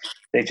 or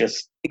they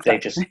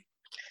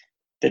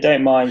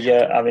don't mind you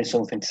having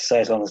something to say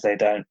as long as they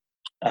don't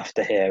have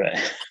to hear it.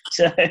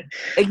 So,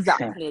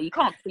 exactly. You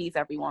can't please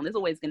everyone. There's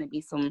always going to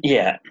be some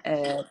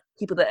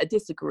people that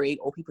disagree,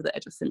 or people that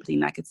are just simply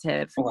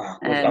negative. Well,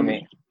 I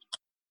mean,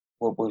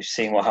 we've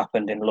seen what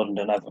happened in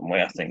London, haven't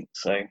we? I think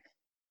so.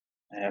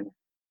 And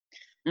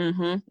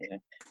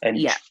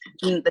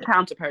the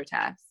counter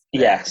protests.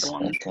 Yes, the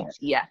ones, of course.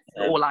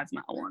 All Lives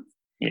Matter ones.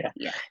 Yeah.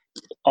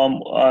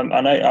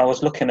 I know I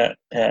was looking at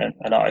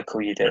an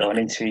article you did, or an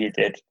interview you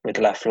did with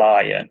Left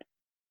Lion,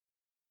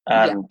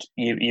 and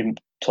you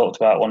talked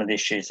about one of the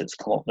issues that's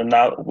come up, and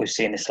now we've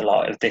seen this a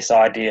lot, of this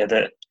idea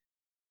that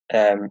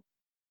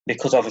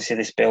because obviously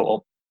this built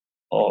up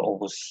or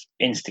was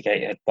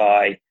instigated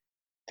by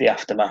the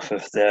aftermath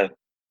of the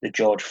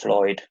George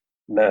Floyd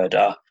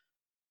murder,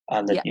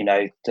 and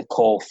the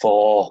call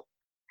for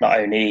not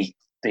only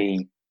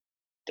the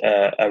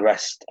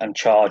arrest and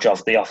charge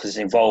of the officers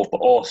involved,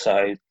 but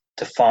also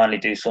to finally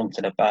do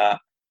something about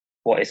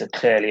what is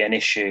clearly an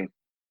issue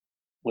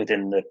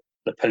within the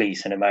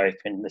police in America,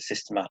 and the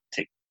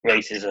systematic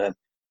racism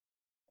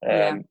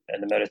and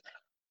the murders.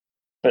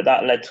 But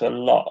that led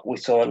to we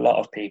saw a lot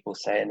of people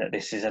saying that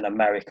this is an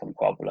American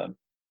problem,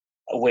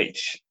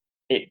 which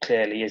it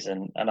clearly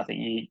isn't. And I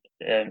think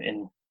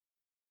in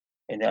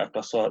the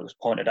article I saw, it was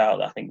pointed out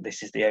that I think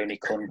this is the only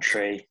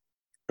country,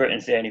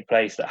 Britain's the only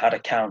place that had a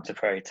counter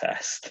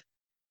protest.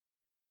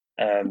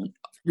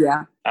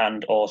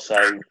 And also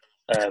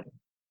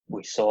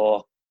we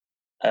saw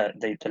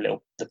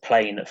the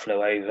plane that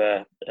flew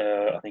over,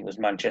 I think it was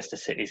Manchester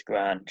City's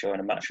ground during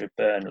a match with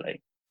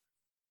Burnley.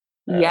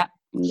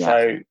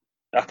 So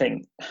I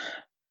think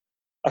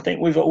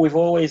we've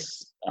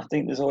always, I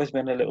think there's always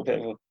been a little bit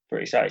of a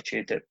British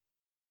attitude that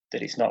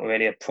it's not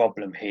really a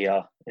problem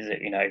here, is it?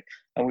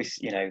 And we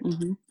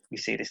we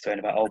see this thing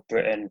about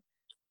Britain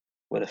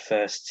were the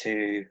first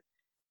to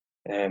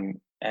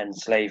end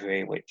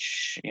slavery,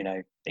 which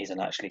isn't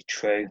actually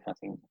true. I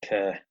think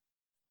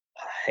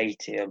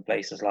Haiti and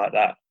places like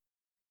that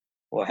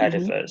were ahead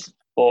of us.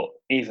 But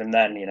even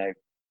then,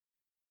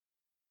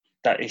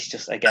 that is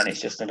just, again,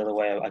 it's just another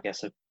way, I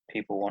guess, of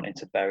people wanting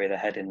to bury their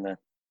head in the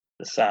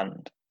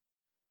sand.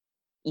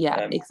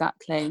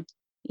 Exactly.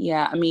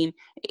 I mean,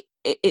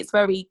 it's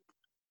very,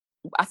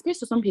 I suppose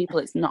to some people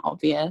it's not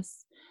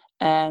obvious,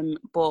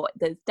 but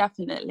there's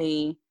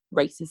definitely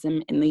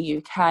racism in the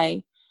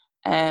UK.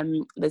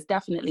 There's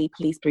definitely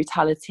police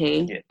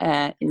brutality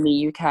in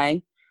the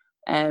UK.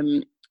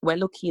 We're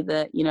lucky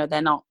that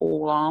they're not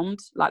all armed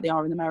like they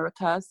are in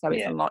America, so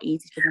it's a lot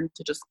easier for them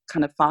to just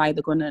kind of fire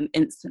the gun and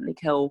instantly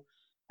kill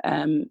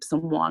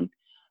someone.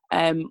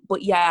 But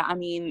I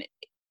mean,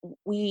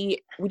 we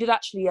did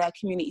actually a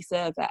community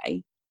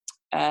survey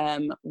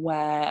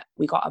where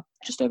we got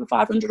just over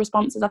 500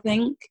 responses, I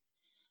think,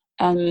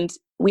 and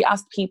we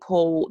asked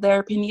people their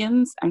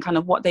opinions and kind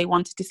of what they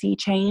wanted to see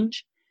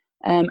change.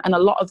 And a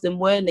lot of them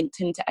were linked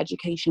into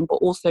education, but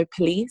also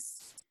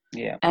police.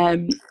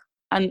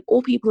 And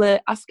all people are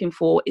asking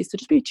for is to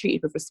just be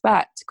treated with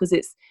respect, because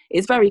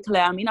it's very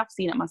clear. I mean, I've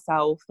seen it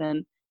myself,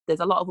 and there's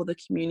a lot of other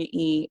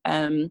community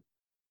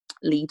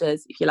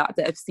leaders, if you like,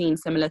 that have seen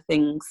similar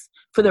things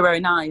for their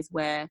own eyes,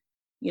 where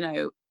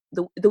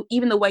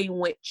even the way in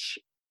which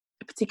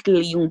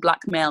particularly young black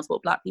males,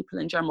 but black people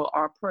in general,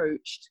 are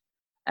approached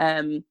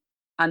and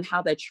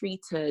how they're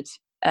treated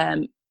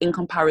in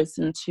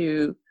comparison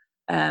to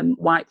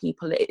white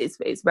people,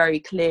 it's very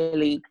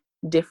clearly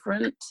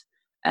different.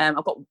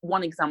 I've got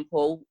one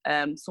example.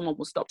 Someone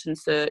was stopped and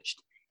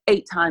searched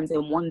 8 times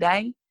in one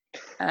day,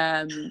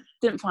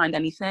 didn't find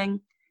anything,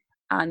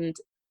 and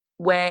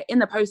we're in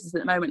the process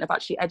at the moment of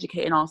actually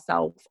educating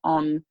ourselves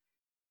on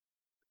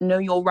know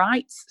your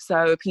rights,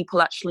 so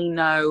people actually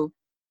know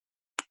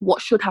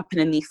what should happen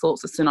in these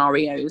sorts of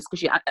scenarios,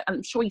 because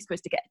I'm sure you're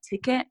supposed to get a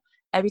ticket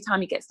every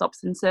time you get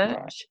stopped and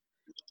searched,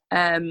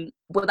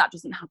 but that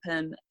doesn't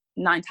happen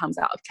 9 times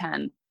out of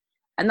 10.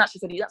 And that's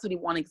only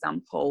one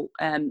example.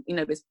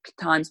 There's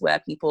times where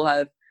people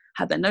have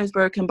had their nose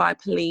broken by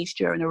police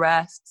during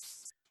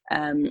arrests.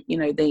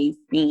 They've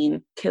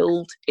been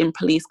killed in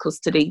police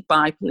custody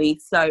by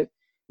police. So,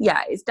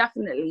 it's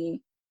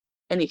definitely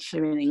an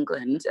issue in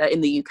England, in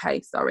the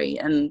UK, sorry.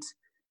 And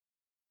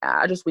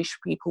I just wish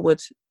people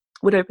would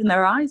open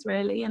their eyes,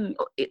 really, and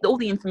all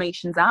the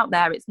information's out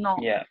there. It's not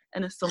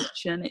an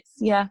assumption.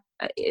 It's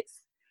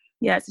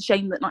a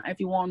shame that not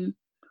everyone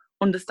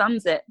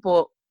understands it,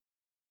 but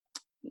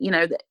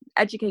the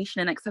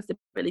education and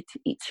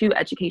accessibility to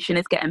education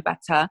is getting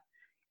better.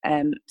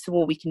 So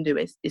all we can do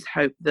is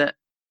hope that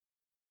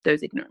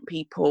those ignorant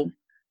people,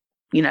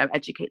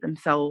 educate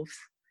themselves,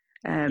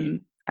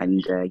 and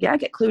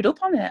get clued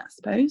up on it, I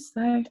suppose.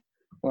 So,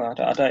 well,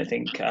 I don't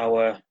think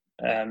our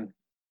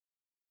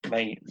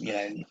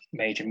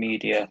major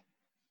media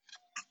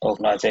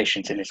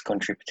organisations in this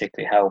country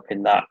particularly help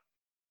in that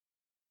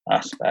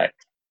aspect.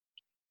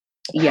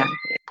 Yeah,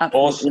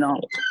 absolutely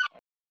not.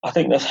 I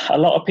think there's a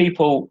lot of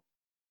people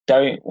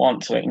don't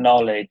want to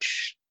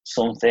acknowledge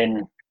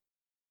something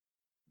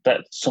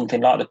like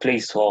the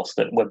police force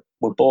that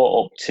we're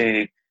brought up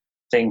to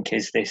think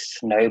is this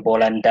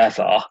noble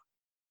endeavour.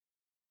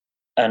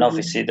 And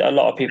obviously a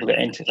lot of people get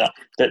into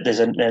that there's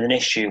an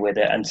issue with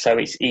it, and so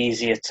it's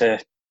easier to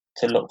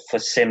look for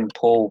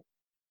simple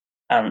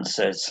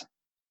answers.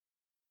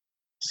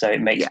 So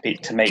it makes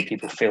to make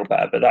people feel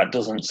better, but that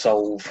doesn't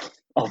solve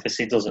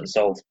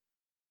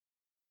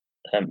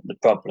the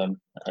problem.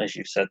 As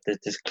you said,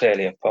 there's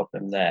clearly a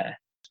problem there.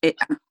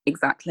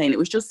 Exactly, and it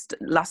was just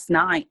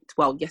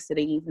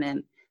yesterday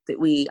evening, that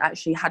we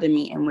actually had a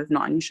meeting with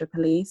Nottinghamshire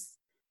Police.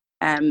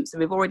 So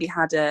we've already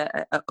had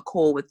a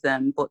call with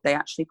them, but they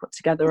actually put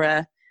together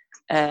a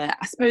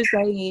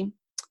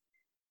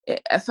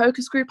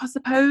focus group, I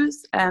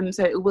suppose.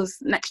 So it was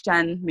Next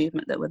Gen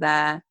Movement that were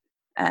there,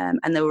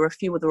 and there were a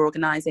few other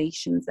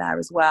organisations there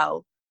as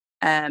well,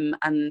 and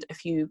a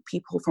few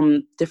people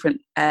from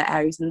different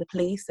areas in the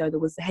police. So there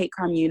was the hate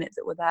crime unit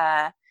that were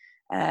there,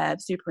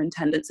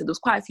 superintendent. So there was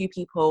quite a few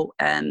people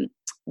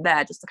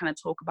there just to kind of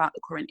talk about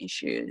the current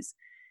issues.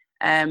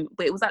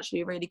 But it was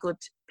actually a really good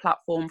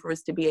platform for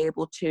us to be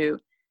able to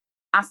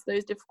ask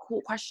those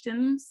difficult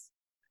questions.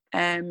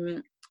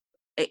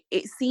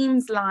 It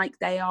seems like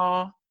they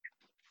are,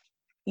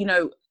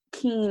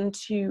 keen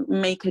to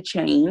make a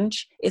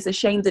change. It's a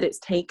shame that it's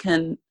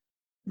taken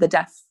the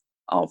death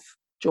of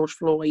George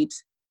Floyd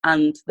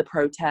and the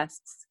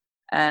protests,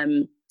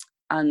 and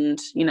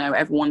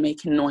everyone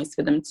making noise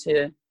for them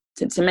to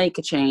make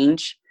a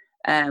change.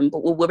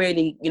 But we're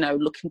really,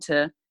 looking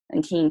to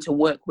and keen to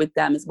work with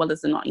them, as well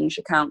as the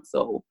Nottinghamshire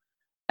Council,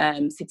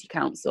 City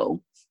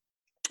Council,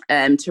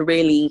 to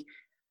really,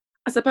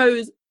 I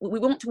suppose, we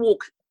want to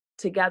walk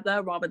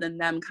together rather than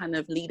them kind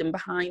of leading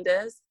behind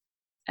us.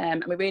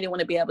 And we really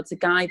want to be able to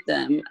guide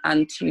them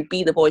and to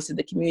be the voice of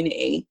the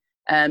community,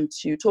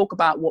 to talk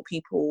about what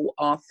people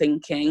are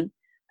thinking,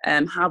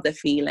 how they're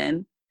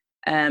feeling,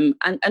 and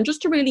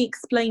just to really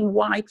explain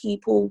why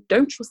people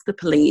don't trust the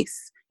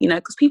police,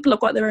 because people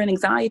have got their own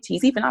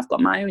anxieties. Even I've got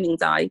my own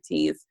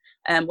anxieties.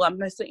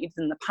 Most certainly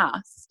in the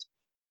past.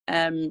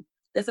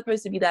 They're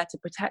supposed to be there to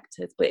protect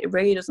us, but it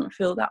really doesn't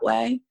feel that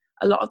way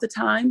a lot of the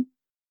time.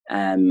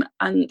 And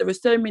there are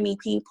so many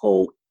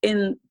people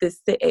in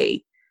this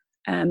city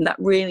that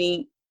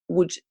really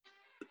would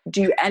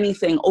do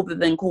anything other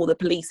than call the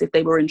police if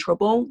they were in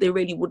trouble. They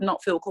really would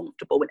not feel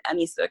comfortable in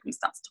any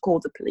circumstance to call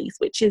the police,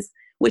 which is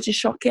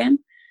shocking.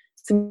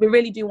 So we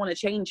really do want to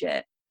change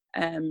it,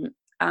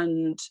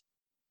 and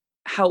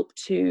help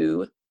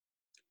to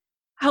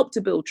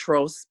build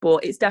trust,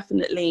 but it's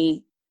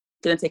definitely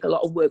going to take a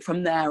lot of work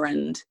from their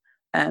end,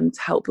 to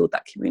help build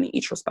that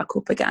community trust back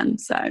up again.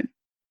 So,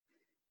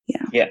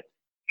 yeah,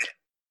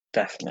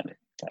 definitely.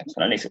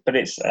 And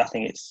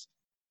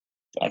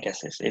I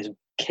guess it's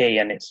key,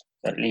 and it's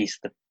at least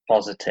the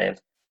positive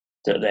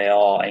that they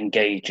are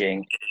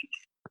engaging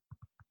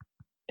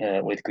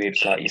with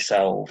groups like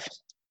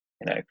yourselves.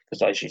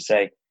 Because as you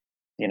say,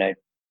 it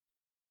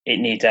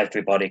needs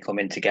everybody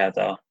coming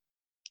together.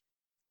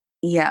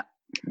 Yeah.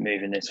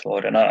 Moving this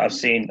forward. And I've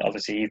seen,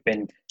 obviously, you've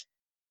been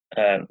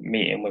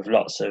meeting with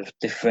lots of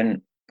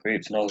different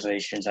groups and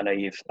organisations. I know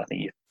you've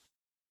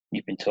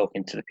been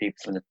talking to the people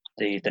from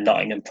the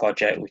Nottingham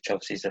Project, which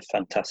obviously is a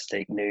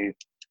fantastic new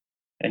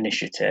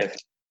initiative,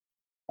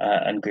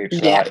 and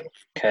groups like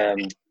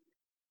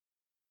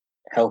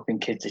Helping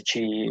Kids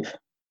Achieve,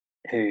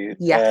 who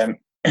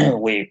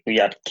we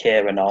had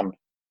Kieran on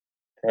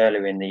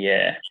earlier in the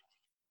year.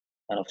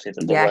 And obviously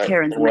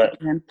Kieran's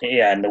amazing.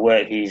 And the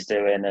work he's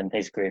doing and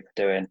his group are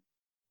doing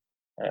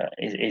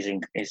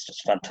is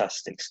just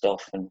fantastic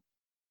stuff. And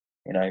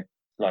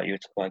like you were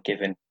talking about,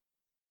 giving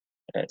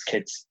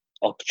kids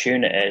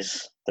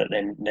opportunities that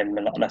they're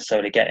not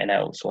necessarily getting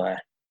elsewhere.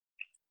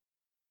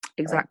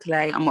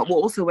 Exactly. And we're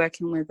also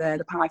working with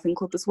the Python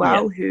Club as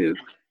well, who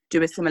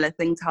do a similar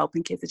thing to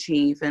Helping Kids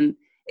Achieve. And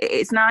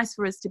it's nice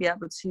for us to be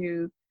able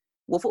to,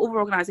 for other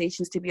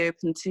organisations to be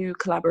open to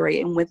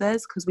collaborating with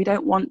us, because we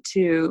don't want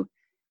to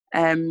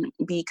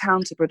be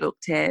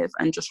counterproductive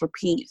and just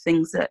repeat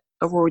things that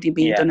have already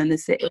been done in the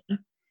city.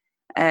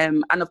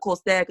 And of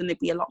course, they're going to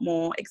be a lot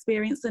more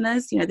experienced than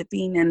us. They've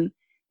been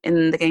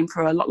in the game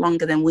for a lot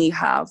longer than we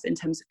have in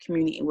terms of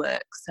community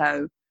work.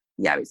 So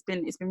it's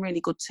been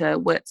really good to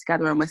work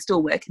together, and we're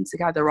still working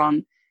together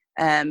on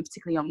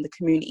particularly on the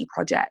community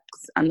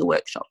projects and the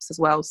workshops as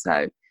well.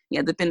 So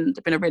yeah, they've been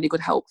a really good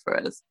help for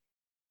us.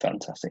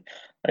 Fantastic.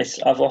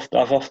 I've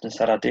often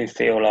said I do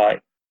feel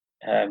like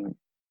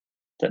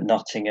that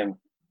Nottingham,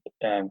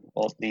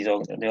 or the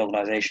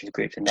organisations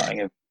groups in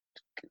Nottingham,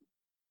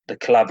 the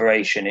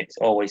collaboration, it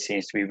always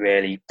seems to be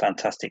really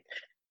fantastic.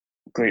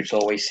 Groups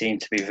always seem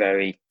to be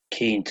very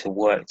keen to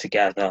work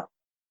together,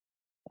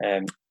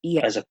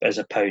 as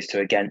opposed to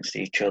against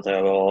each other,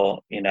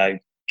 or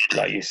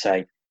like you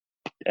say,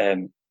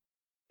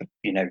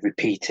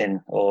 repeating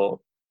or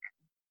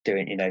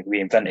doing,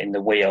 reinventing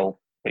the wheel,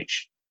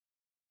 which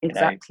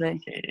exactly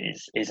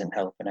isn't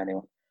helping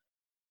anyone.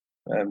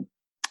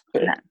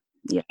 But no.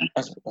 Yeah,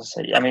 as I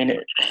say, I mean,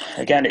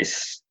 again,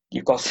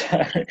 you've got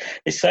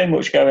there's so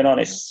much going on,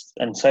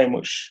 and so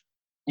much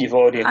you've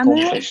already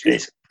accomplished.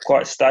 It's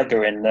quite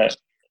staggering that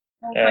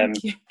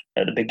thank you.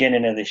 At the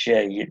beginning of this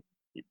year,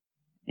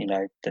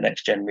 the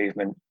Next Gen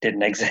movement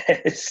didn't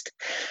exist.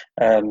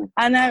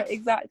 I know,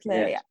 exactly.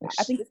 Yeah,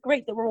 I think it's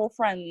great that we're all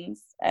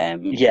friends,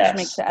 yes, which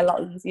makes it a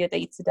lot easier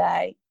day to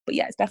day. But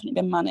yeah, it's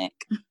definitely been manic.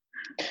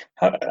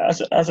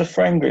 As a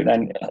friend group,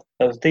 then,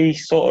 of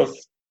these sort of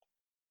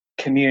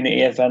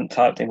community event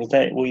type thing,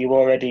 were you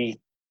already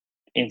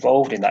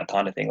involved in that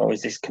kind of thing, or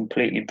is this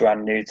completely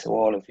brand new to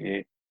all of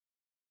you?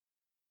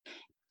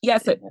 Yeah,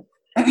 so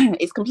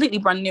it's completely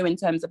brand new in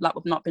terms of, like,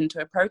 we've not been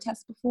to a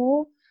protest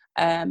before,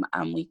 and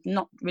we've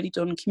not really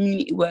done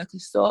community work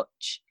as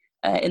such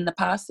in the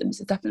past, and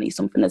this is definitely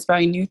something that's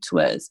very new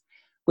to us,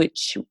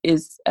 which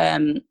is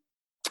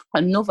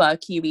another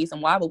key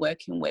reason why we're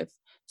working with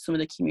some of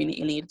the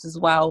community leaders as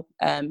well,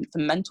 for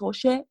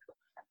mentorship,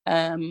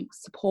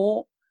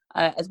 support,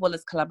 as well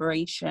as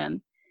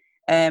collaboration.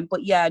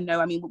 But yeah, no,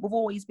 I mean, we've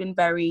always been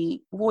very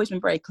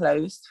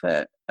close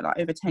for like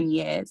over 10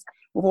 years.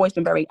 We've always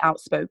been very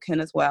outspoken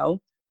as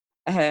well,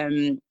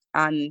 and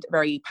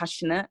very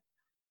passionate.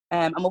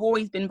 And we've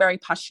always been very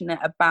passionate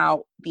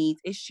about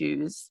these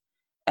issues.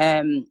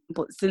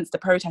 But since the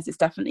protest, it's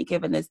definitely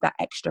given us that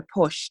extra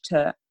push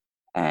to,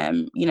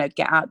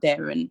 get out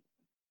there and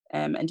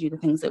do the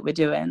things that we're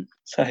doing.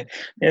 So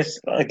yes,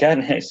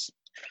 again,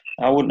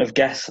 I wouldn't have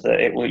guessed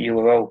that you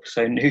were all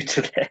so new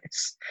to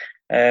this.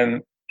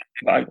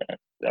 But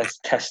as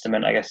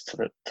testament, I guess, to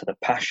the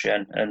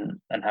passion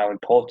and how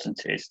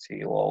important it is to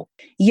you all.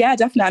 Yeah,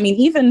 definitely. I mean,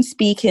 even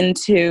speaking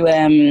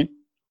to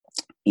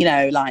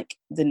like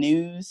the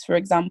news, for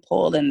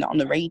example, and on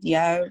the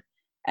radio,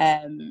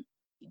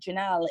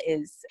 Janelle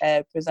is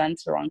a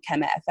presenter on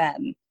Kemet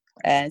FM,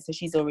 so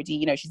she's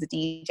already, she's a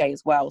DJ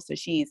as well, so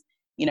she's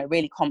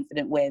really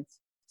confident with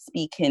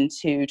speaking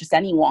to just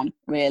anyone,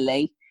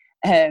 really,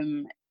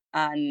 and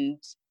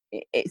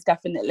it's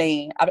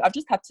definitely, I've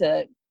just had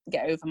to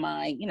get over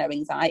my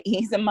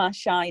anxieties and my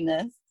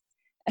shyness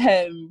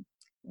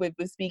with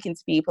speaking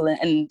to people,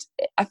 and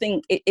I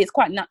think it's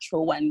quite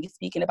natural when you're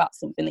speaking about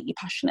something that you're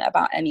passionate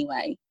about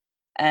anyway,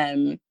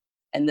 and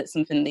that's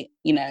something that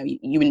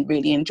you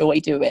really enjoy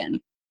doing,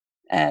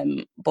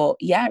 but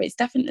yeah, it's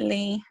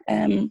definitely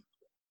a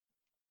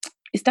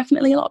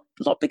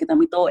lot bigger than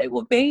we thought it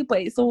would be,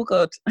 but it's all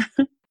good.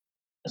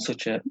 It's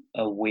such a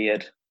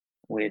weird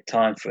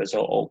time for us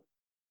all.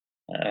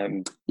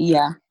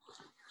 Yeah.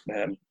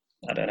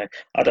 I don't know.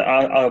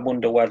 I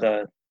wonder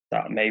whether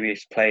that maybe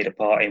has played a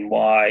part in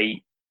why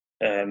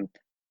the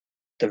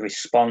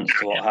response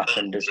to what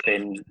happened has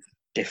been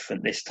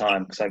different this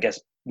time. Because I guess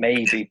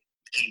maybe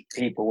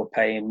people were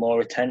paying more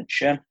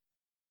attention,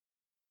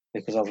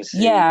 because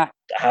obviously, to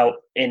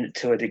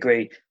a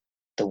degree,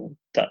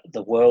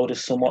 the world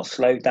has somewhat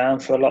slowed down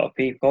for a lot of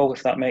people,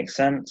 if that makes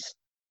sense.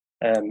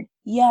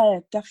 Yeah,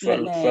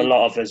 definitely. For a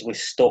lot of us, we're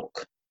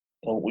stuck,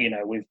 or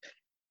we've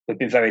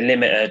been very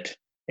limited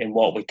in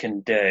what we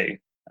can do,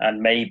 and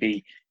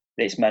maybe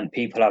it's meant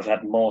people have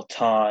had more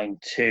time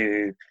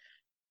to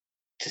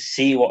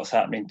see what's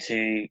happening,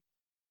 to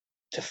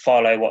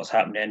follow what's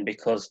happening,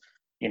 because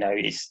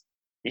it's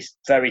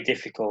very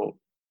difficult.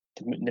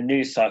 The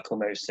news cycle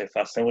moves so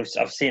fast, and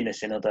I've seen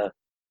this in other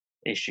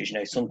issues.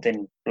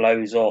 Something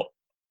blows up,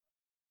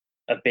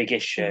 a big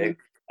issue,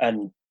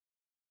 and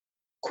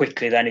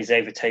quickly then is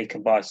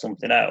overtaken by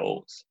something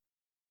else.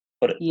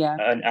 But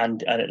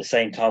and at the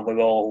same time, we're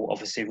all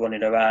obviously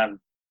running around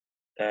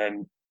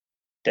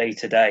day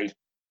to day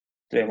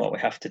doing what we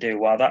have to do,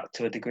 while that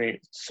to a degree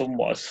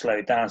somewhat has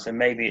slowed down. So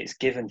maybe it's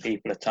given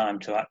people a time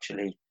to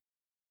actually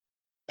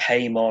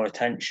pay more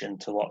attention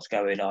to what's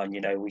going on.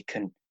 We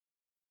can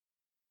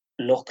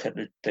look at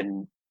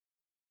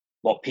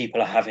what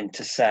people are having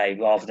to say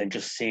rather than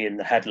just seeing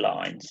the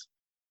headlines.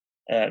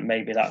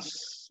 Maybe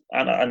that's,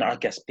 and I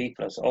guess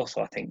people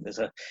also, I think there's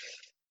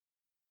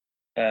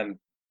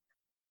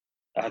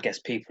I guess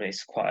people,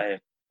 it's quite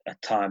a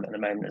time at the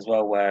moment as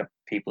well where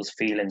people's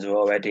feelings are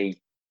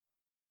already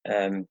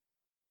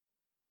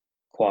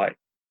quite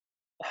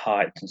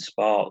hyped and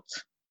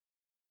sparked.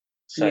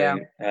 So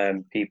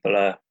people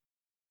are,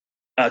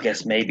 I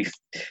guess maybe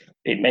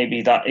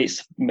that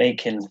it's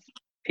making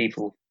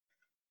people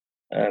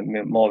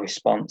more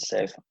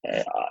responsive.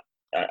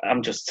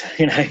 I'm just,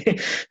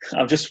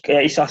 I'm just.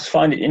 I just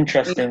find it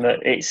interesting that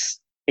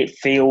it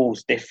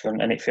feels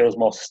different and it feels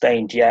more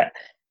sustained. Yet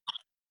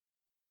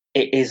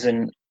it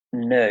isn't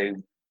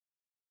new.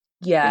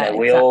 Yeah,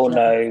 We all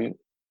exactly.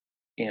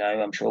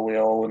 know. I'm sure we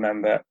all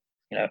remember.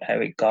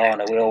 Eric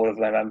Garner. We all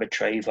remember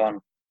Trayvon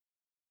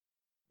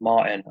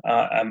Martin.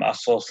 I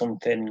saw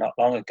something not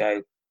long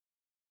ago.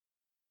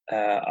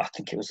 I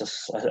think it was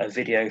a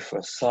video for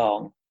a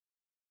song,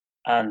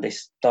 and they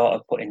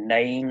started putting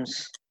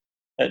names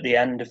at the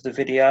end of the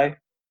video.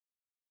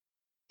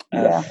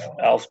 Yeah.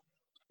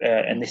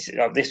 And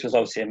this was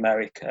obviously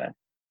American,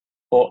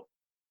 but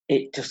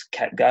it just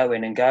kept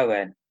going and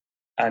going,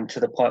 and to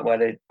the point where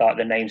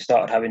the names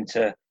started having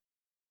to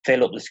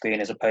fill up the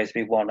screen as opposed to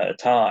be one at a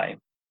time.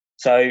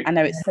 So I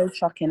know, it's so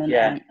shocking, isn't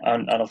yeah, it?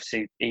 and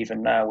obviously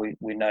even now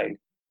we know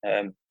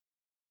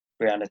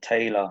Breonna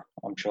Taylor.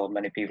 I'm sure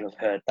many people have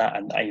heard that,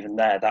 and even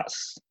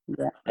that's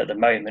at the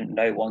moment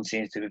no one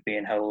seems to be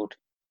being held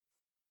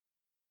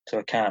to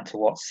account for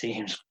what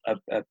seems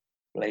a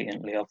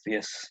blatantly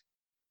obvious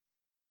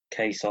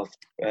case of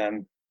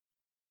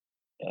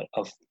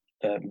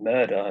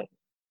murder.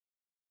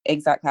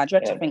 Exactly. I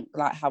dread to think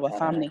like how her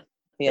family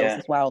feels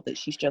as well, that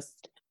she's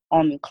just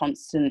on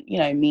constant,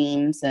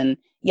 memes, and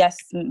yes,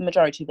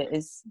 majority of it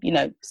is,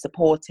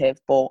 supportive,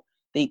 but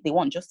they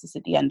want justice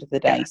at the end of the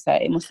day. So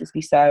it must just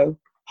be so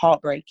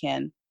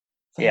heartbreaking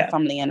for her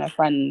family and her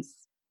friends,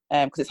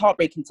 because it's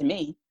heartbreaking to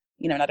me,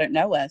 and I don't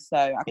know her, so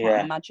I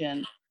can't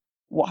imagine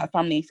what her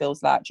family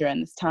feels like during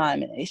this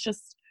time. It's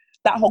just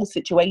that whole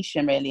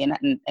situation really,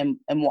 and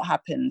what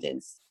happened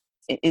is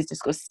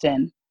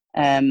disgusting.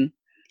 And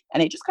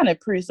it just kind of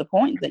proves the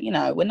point that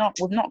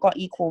we've not got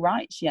equal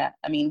rights yet.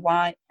 I mean,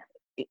 why?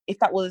 If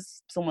that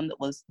was someone that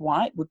was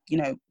white, what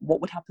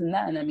would happen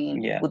then? I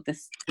mean, would the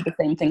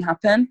same thing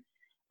happen?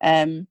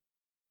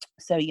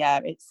 So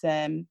yeah, it's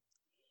I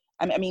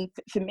mean,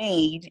 for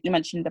me, you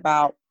mentioned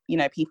about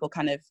people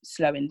kind of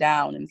slowing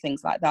down and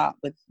things like that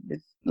with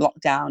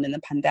lockdown and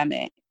the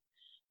pandemic.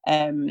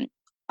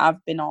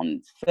 I've been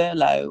on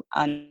furlough,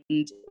 and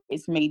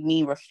it's made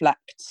me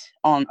reflect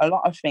on a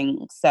lot of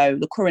things. So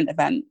the current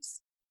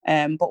events,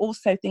 but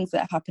also things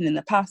that have happened in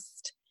the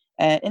past,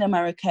 in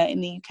America,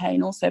 in the UK,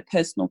 and also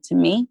personal to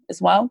me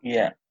as well.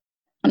 Yeah.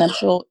 And I'm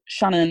sure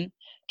Shannon,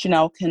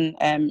 Janelle can,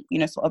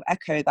 sort of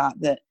echo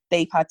that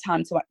they've had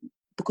time to,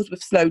 because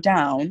we've slowed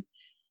down,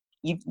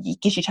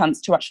 it gives you a chance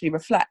to actually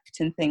reflect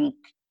and think,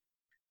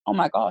 oh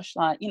my gosh,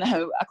 like,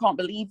 I can't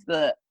believe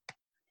that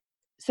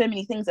so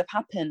many things have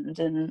happened,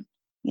 and,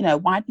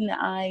 why didn't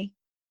I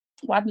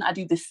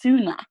do this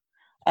sooner?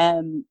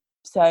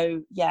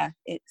 So yeah,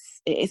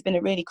 it's been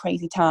a really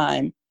crazy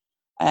time.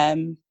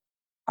 And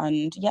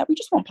yeah, we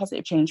just want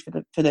positive change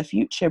for the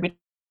future. We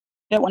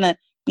don't want to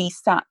be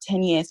sat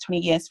 10 years,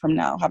 20 years from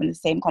now having the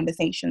same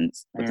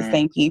conversations with the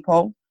same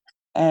people.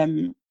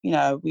 Things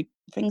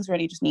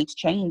really just need to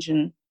change,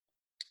 and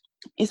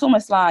it's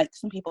almost like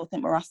some people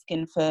think we're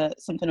asking for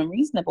something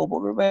unreasonable,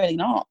 but we're really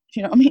not. Do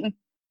you know what I mean?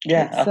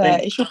 Yeah, I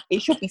think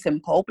it should be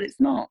simple, but it's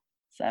not.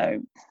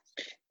 So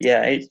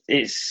yeah,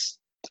 it's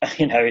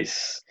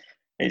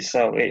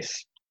so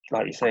it's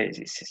like you say,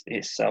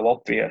 it's so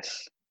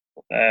obvious,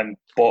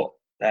 but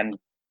then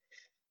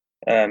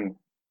the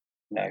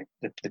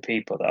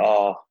people that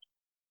are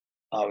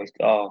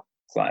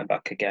fighting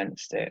back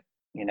against it,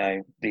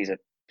 these are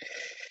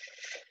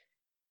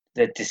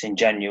the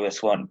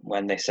disingenuous one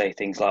when they say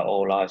things like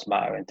all lives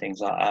matter and things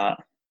like that.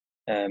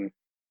 I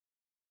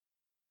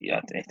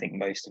think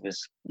most of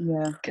us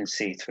can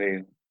see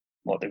through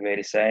what they're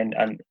really saying,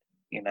 and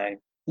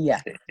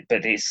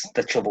but it's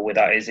the trouble with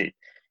that is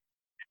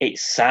it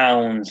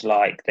sounds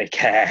like they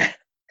care,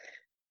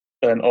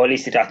 or at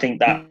least I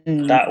think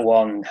that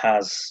one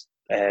has.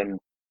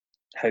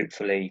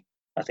 Hopefully,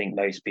 I think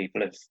most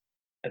people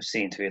have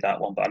seen through that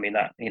one. But I mean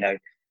that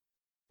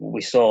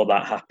we saw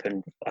that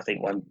happen. I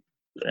think when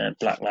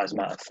Black Lives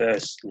Matter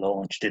first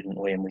launched, didn't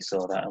we? And we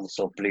saw that, and we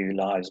saw Blue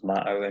Lives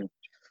Matter, and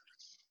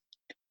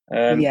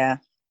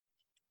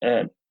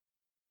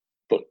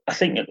but I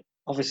think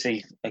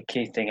obviously a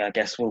key thing, I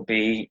guess, will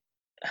be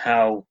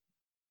how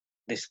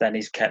this then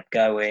is kept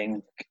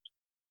going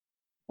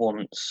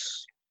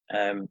once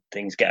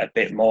things get a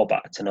bit more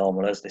back to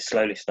normal, as they're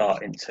slowly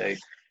starting to.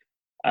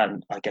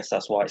 And I guess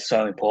that's why it's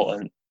so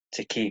important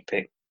to keep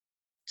it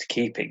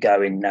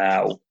going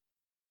now,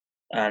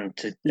 and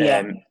to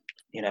that,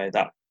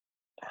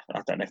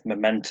 I don't know if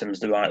momentum's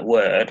the right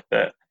word,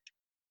 but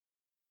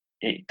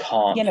it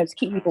can't. To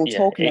keep people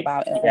talking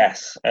about it.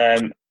 Yes,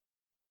 like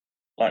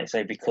I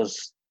say,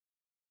 because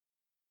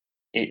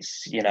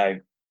it's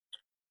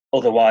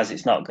otherwise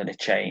it's not going to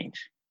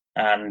change,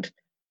 and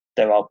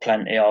there are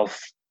plenty of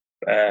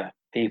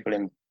people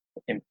in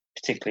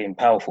particularly in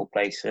powerful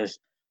places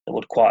that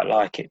would quite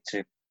like it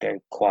to go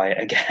quiet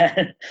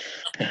again.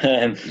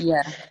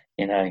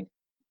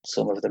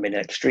 Some of them in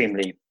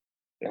extremely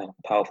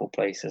powerful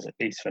places, at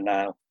least for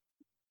now.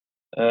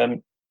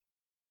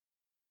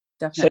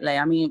 Definitely.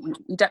 I mean,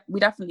 we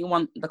definitely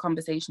want the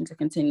conversation to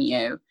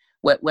continue.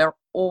 We've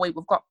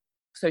got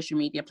social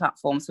media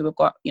platforms. So we've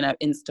got, you know,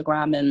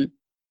 Instagram and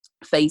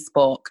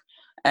Facebook.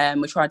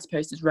 We try to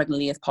post as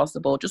regularly as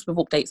possible, just with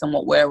updates on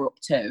what we're up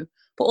to,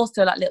 but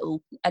also like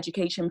little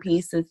education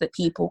pieces that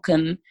people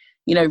can,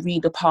 you know,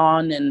 read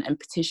upon, and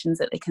petitions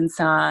that they can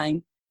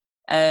sign.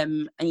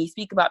 And you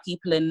speak about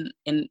people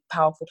in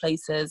powerful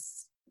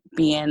places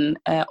being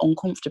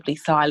uncomfortably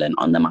silent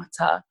on the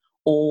matter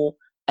or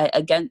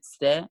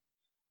against it,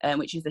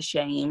 which is a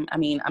shame. I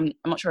mean, I'm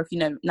not sure if you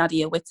know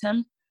Nadia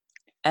Whittam.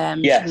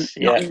 Yes,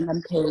 she's not an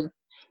MP.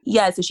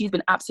 Yeah, so she's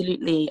been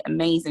absolutely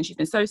amazing. She's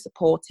been so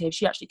supportive.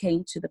 She actually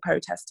came to the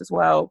protest as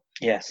well.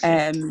 Yes.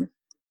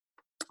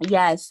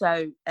 Yeah,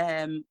 so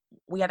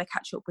we had a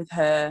catch up with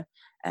her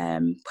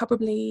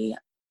probably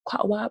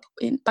quite a while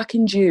back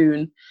in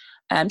June,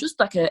 just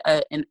like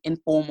an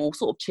informal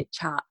sort of chit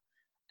chat.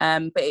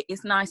 But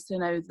it's nice to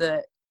know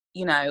that,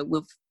 you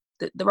know,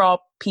 that there are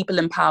people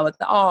in power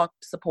that are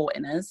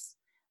supporting us,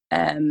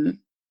 and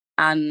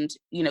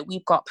you know,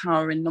 we've got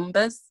power in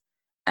numbers.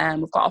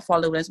 We've got our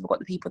followers, we've got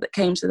the people that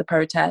came to the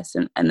protests,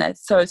 and they're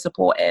so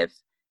supportive,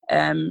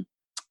 and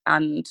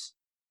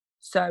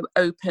so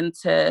open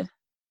to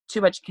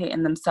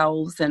educating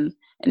themselves and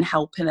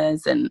helping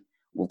us. And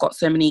we've got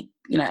so many,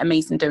 you know,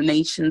 amazing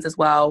donations as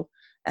well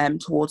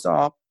towards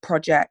our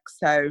project.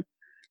 So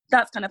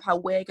that's kind of how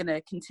we're going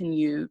to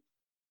continue,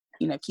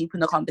 you know,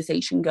 keeping the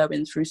conversation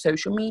going through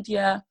social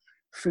media,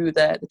 through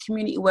the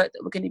community work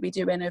that we're going to be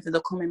doing over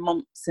the coming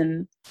months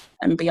and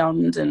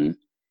beyond. And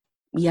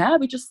yeah,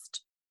 we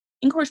just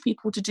encourage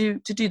people to do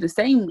the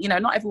same. You know,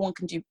 not everyone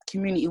can do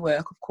community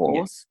work, of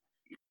course,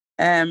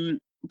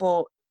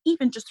 but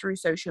even just through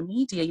social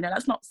media, you know,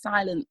 let's not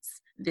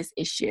silence this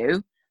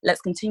issue. Let's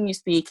continue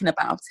speaking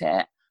about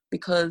it,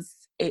 because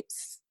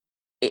it's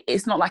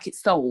not like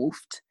it's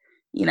solved.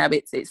 You know,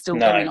 it's still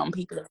going on.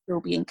 People are still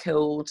being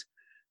killed.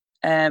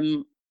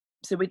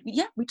 So we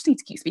just need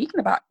to keep speaking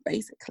about it,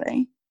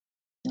 basically.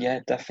 Yeah,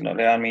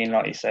 definitely. I mean,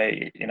 like you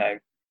say, you know,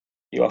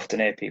 you often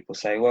hear people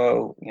say,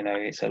 well, you know,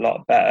 it's a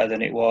lot better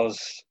than it was,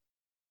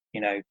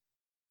 you know,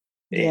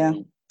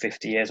 in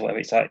 50 years, whatever.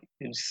 It's like,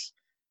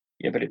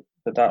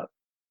 but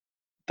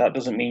that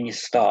doesn't mean you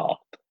stop.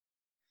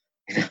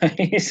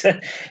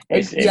 Exactly.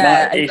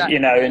 You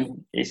know,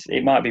 and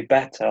it might be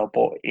better,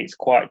 but it's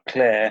quite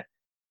clear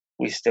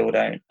we still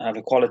don't have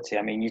equality.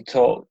 I mean, you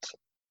talked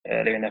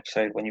earlier in the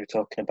episode when you were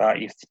talking about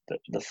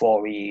the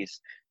 4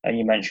 E's, and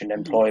you mentioned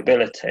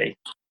employability.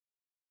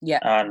 Yeah.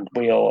 And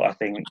I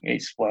think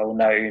it's well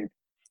known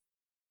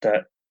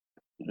that,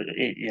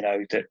 you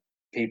know, that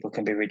people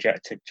can be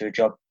rejected to a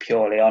job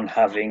purely on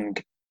having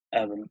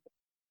a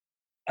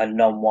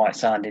non-white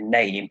sounding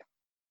name.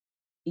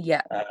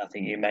 Yeah. I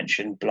think you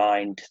mentioned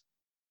blind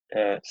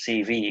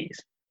CVs,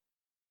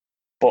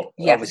 but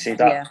obviously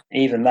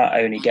even that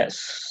only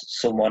gets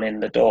someone in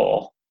the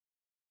door.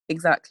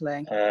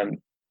 Exactly.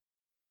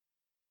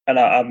 And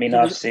I mean,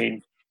 I've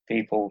seen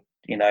people,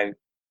 you know,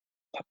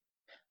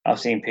 I've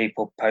seen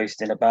people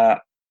posting about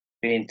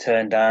being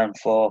turned down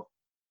for,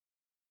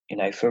 you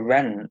know, for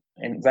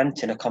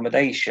renting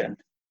accommodation.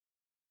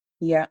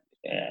 Yeah.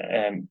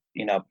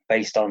 You know,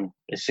 based on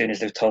as soon as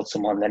they've told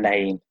someone their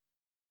name,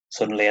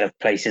 suddenly a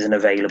place isn't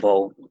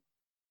available.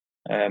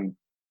 And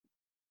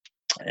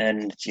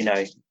you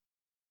know,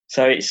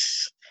 so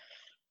it's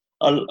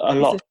a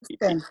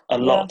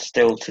lot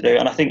still to do,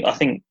 and I think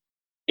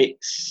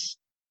it's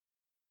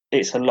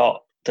a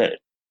lot that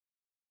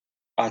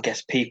I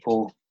guess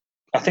people.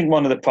 I think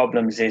one of the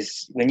problems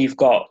is when you've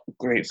got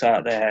groups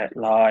out there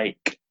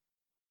like,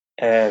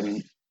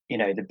 you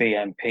know, the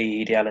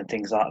BNP, EDL, and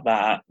things like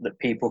that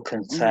people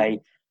can say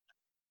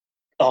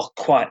are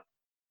quite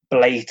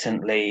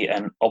blatantly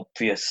and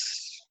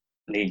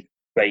obviously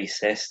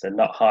racist and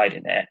not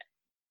hiding it.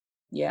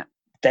 Yeah.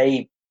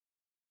 They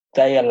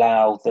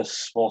allow the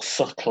more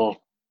subtle,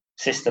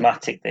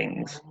 systematic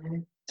things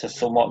to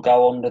somewhat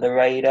go under the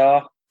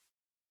radar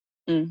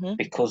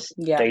because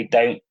they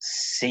don't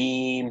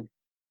seem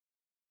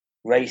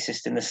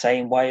racist in the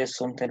same way as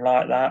something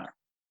like that.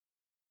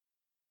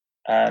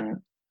 And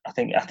I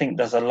think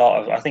there's a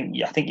lot of I think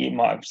you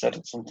might have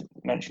said something,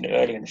 mentioned it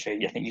earlier in the show.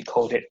 I think you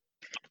called it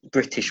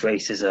British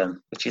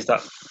racism, which is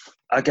that,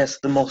 I guess,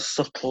 the more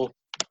subtle,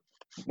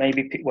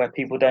 maybe where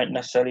people don't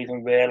necessarily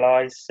even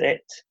realise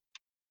it.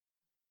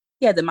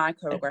 Yeah, the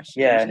microaggressions.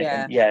 And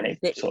the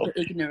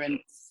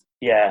ignorance.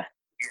 Yeah.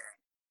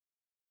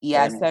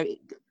 Yeah, so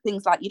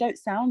things like, you don't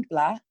sound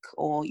black,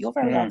 or you're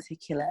very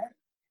articulate.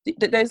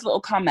 Those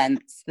little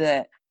comments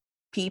that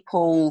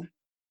people,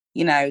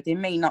 you know, they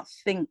may not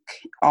think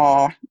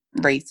are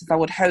racist. I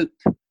would hope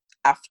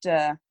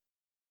after,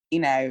 you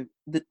know,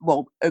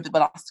 over the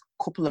last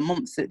couple of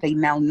months that they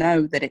now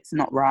know that it's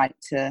not right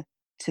to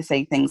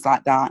say things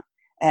like that.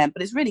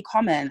 But it's really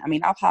common. I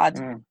mean, I've had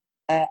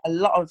a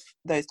lot of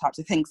those types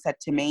of things said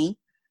to me.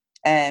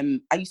 I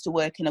used to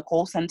work in a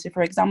call centre,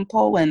 for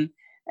example, and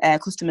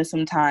customers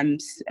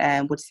sometimes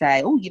would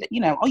say, "Oh,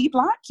 you know, are you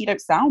black? You don't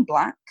sound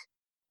black."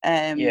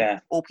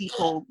 Or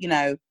people, you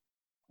know,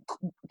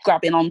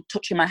 grabbing on,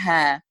 touching my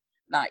hair.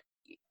 Like,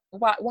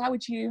 why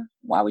would you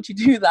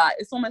do that?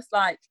 It's almost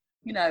like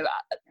you know,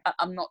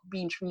 I'm not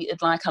being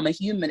treated like I'm a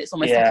human. It's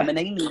almost like I'm an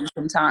alien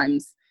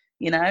sometimes,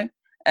 you know.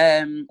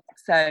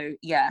 So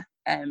yeah,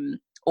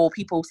 or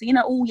people say, you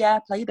know, oh yeah,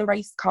 play the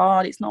race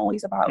card. It's not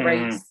always about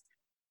race.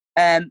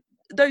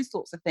 Those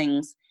sorts of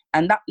things,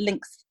 and that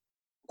links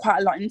quite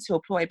a lot into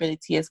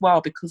employability as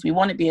well, because we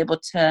want to be able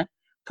to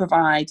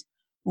provide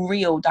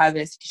real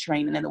diversity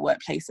training in the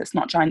workplace that's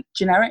not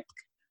generic.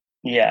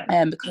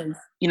 Because,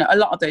 you know, a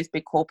lot of those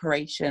big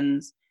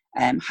corporations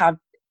have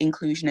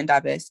inclusion and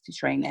diversity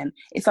training.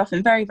 It's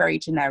often very, very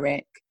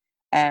generic,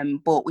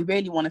 but we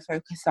really want to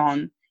focus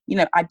on, you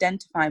know,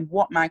 identifying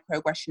what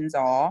microaggressions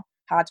are,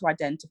 how to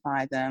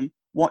identify them,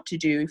 what to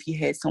do if you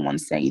hear someone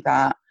say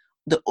that,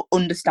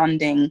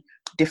 understanding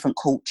different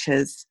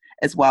cultures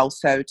as well,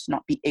 so to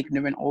not be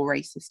ignorant or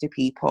racist to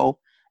people,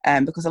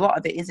 because a lot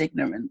of it is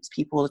ignorance.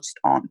 People just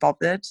aren't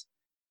bothered.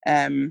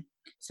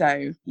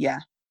 So yeah,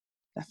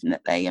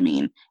 definitely. I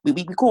mean,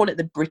 we call it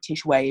the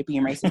British way of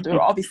being racist. There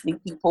are obviously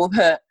people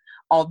that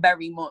are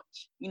very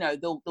much, you know,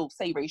 they'll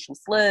say racial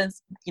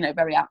slurs, you know,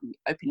 very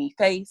openly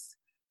face,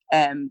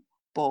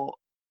 but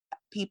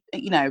people,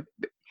 you know,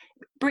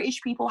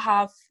 British people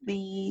have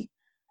the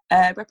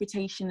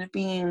reputation of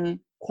being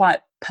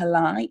quite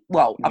polite.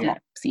 Well, I've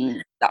not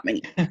seen that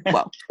many.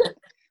 Well,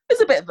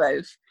 it's a bit of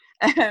both,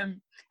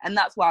 and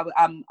that's why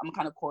I'm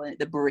kind of calling it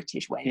the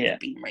British way of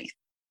being racist.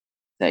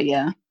 So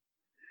yeah.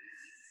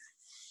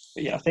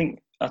 Yeah, I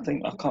think I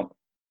can't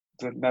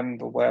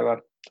remember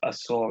where I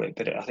saw it,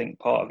 but I think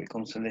part of it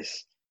comes from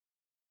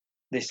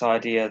this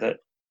idea that,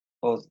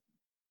 or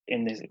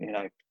in this, you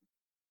know,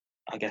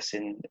 I guess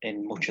in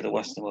much of the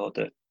Western world,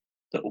 that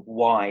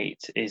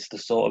white is the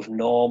sort of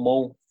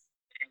normal,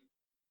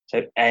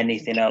 so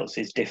anything else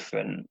is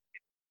different.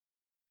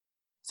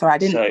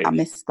 Sorry, I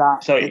missed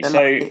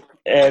that.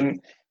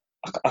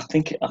 I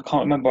think, I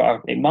can't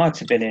remember, it might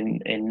have been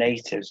in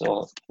Natives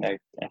or, you know,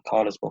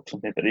 Carla's book or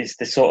something, but it's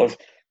the sort of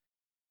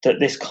that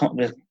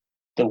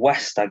the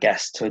West, I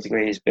guess, to a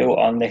degree, is built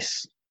on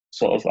this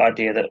sort of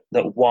idea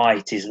that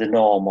white is the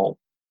normal.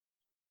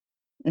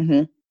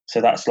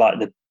 So that's like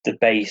the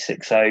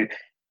basic. So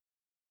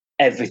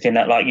everything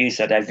that, like you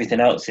said, everything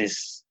else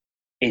is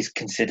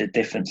considered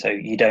different. So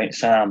you don't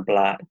sound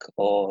black,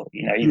 or,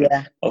 you know, even,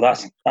 or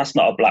that's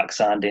not a black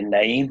sounding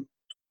name,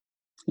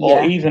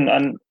 or even,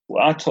 and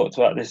I talked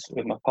about this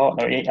with my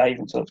partner. I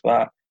even talked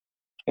about,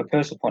 from a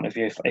personal point of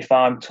view, if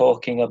I'm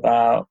talking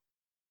about,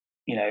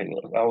 you know,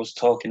 I was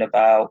talking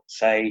about,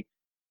 say,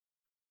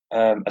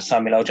 a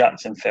Samuel L.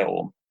 Jackson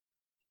film,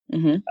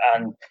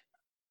 and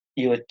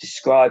you were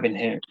describing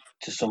him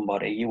to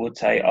somebody, you would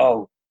say,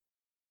 oh,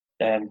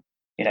 you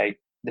know,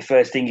 the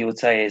first thing you would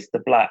say is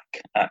the black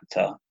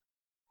actor.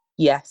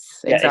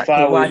 Yes,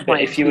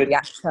 exactly.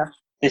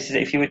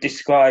 If you were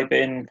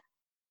describing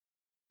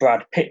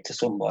Brad Pitt to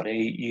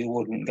somebody, you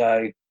wouldn't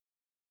go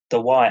the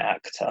white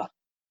actor.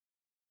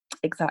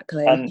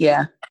 Exactly. And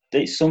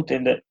it's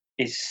something that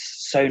is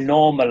so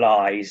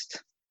normalized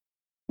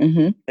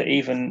that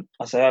even,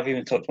 I've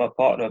even talked to my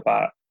partner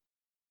about,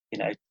 you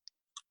know,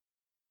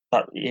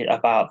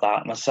 about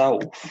that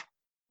myself.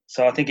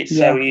 So I think it's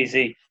so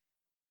easy,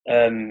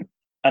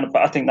 but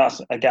I think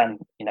that's, again,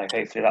 you know,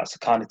 hopefully that's the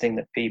kind of thing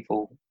that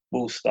people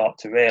will start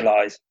to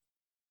realise.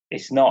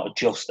 It's not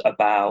just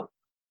about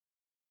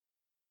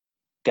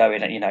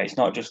going, you know, it's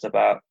not just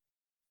about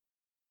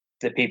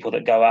the people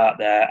that go out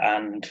there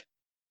and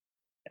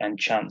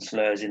chant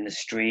slurs in the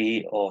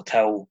street or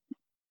tell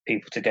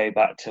people to go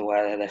back to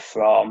where they're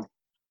from.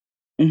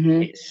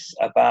 It's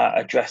about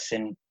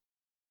addressing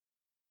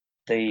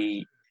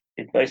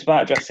it's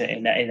about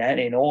addressing it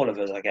in all of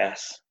us, I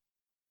guess.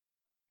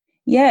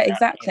 Yeah,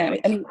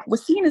 exactly. I mean, we're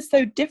seen as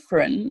so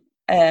different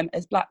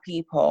as Black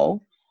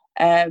people,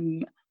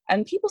 and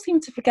people seem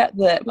to forget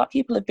that Black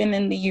people have been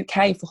in the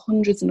UK for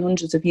hundreds and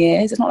hundreds of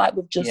years. It's not like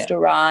we've just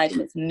arrived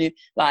and it's new.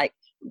 Like,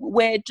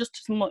 we're just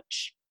as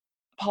much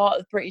part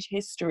of British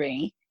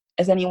history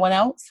as anyone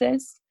else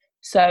is.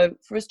 So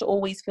for us to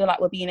always feel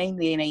like we're being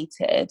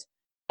alienated,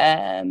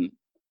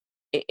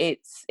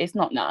 it's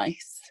not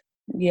nice.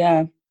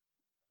 Yeah.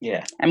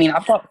 I mean,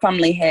 I've got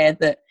family here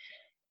that,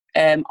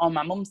 on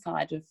my mum's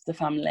side of the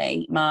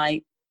family,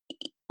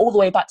 all the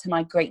way back to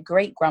my great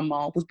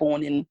grandma was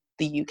born in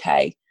the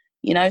UK.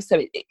 You know,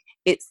 so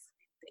it's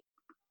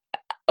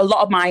a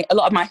lot of my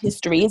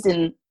history is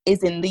in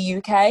the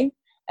UK.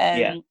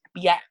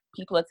 Yet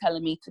people are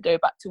telling me to go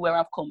back to where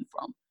I've come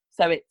from.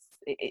 So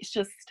it's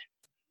just,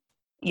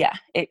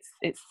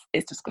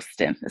 it's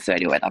disgusting. That's the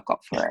only word I've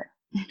got for it.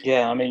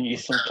 Yeah, I mean, you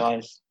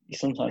sometimes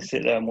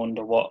sit there and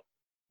wonder what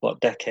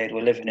decade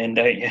we're living in,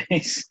 don't you?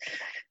 It's,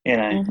 you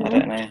know, I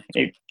don't know.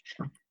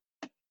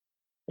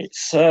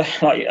 It's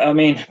like, I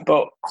mean,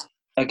 but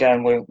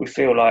again, we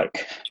feel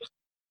like,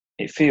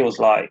 it feels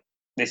like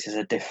this is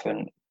a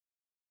different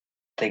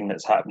thing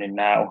that's happening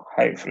now.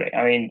 Hopefully,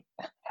 I mean,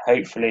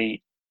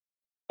 hopefully,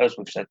 as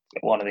we've said,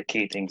 one of the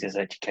key things is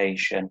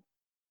education.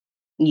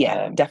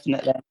 Yeah,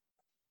 definitely.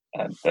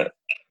 But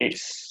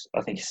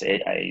I think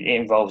it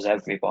involves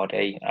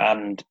everybody,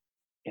 and,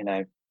 you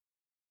know,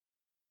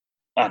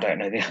 I don't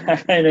know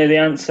the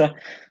answer,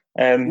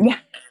 Yeah.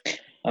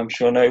 I'm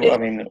sure. No, I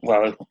mean,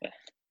 well,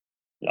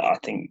 I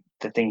think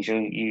the things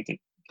your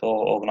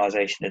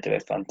organisation are doing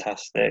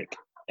fantastic.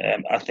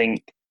 I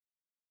think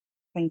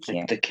Thank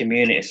you. the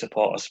community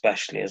support,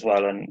 especially as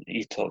well, and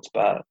you talked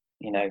about,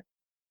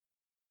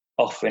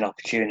 offering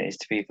opportunities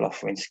to people,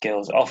 offering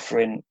skills,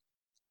 offering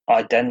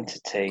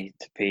identity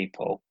to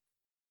people.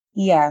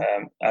 Yeah.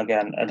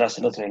 Again, and that's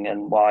another thing,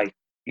 and why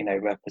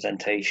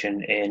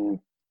representation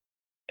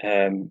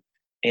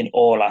in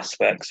all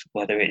aspects,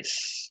 whether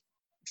it's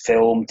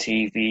film,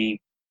 TV,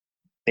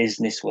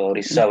 business world,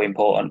 is so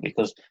important,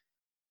 because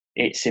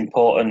it's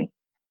important.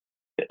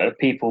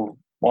 People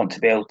want to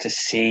be able to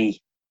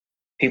see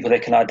people they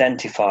can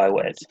identify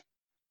with.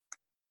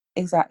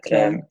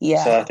 Exactly.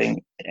 Yeah. So I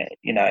think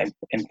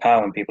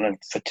empowering people, and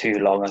for too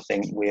long, I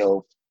think we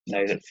all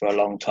know that for a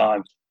long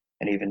time,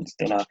 and even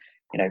still now,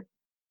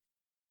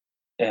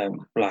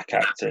 black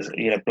actors,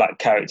 black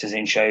characters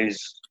in shows,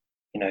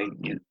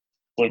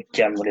 we're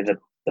generally the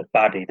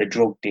baddie, the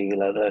drug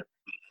dealer,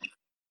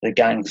 the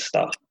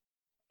gangster,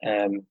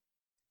 and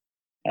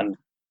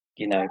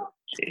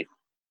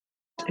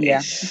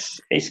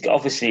it's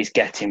obviously it's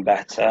getting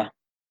better,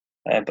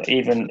 but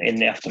even in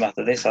the aftermath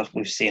of this,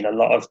 we've seen a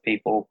lot of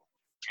people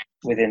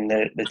within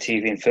the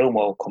TV and film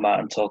world come out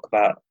and talk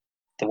about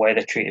the way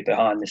they're treated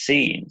behind the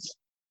scenes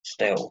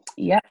still.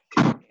 Yeah.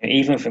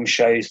 Even from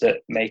shows that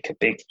make a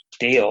big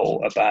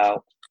deal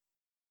about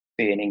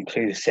being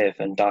inclusive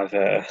and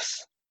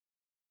diverse.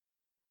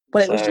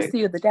 Well, it was just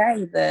the other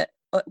day that,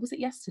 was it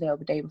yesterday or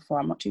the day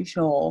before? I'm not too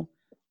sure.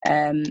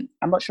 I'm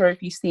not sure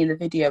if you've seen the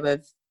video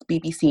of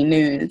BBC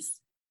News.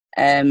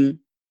 And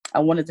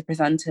one of the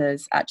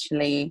presenters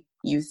actually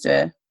used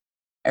a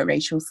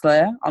racial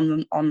slur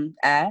on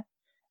air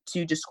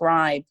to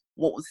describe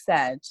what was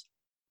said.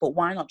 But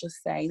why not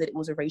just say that it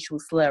was a racial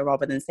slur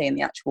rather than saying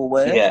the actual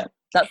word? Yeah.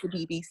 That's the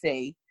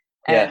BBC.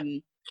 Yeah.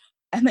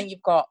 And then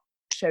you've got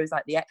shows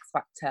like The X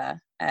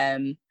Factor.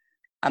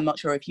 I'm not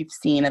sure if you've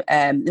seen it.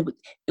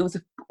 It was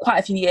quite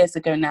a few years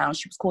ago now.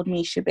 She was called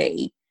Misha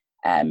B.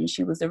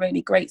 She was a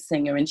really great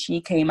singer, and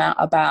she came out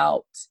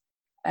about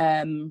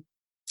the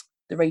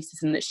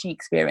racism that she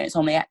experienced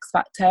on The X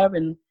Factor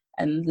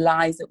and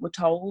lies that were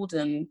told.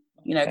 And,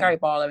 Gary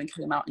Barlow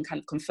came out and kind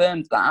of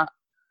confirmed that.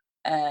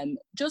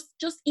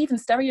 Just even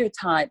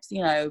stereotypes,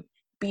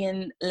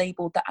 being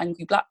labelled the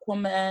angry black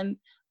woman,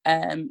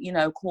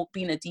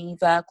 being a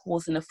diva,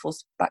 causing a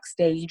fuss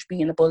backstage,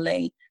 being a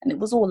bully, and it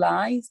was all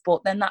lies.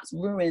 But then that's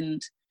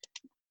ruined.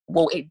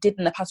 Well, it did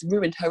in the past,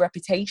 ruined her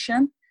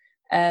reputation.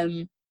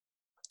 And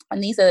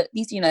these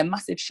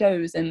massive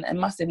shows and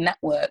massive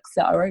networks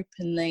that are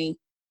openly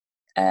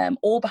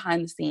all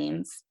behind the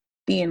scenes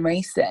being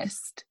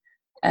racist.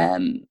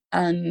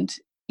 And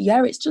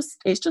yeah, it's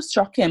just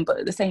shocking, but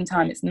at the same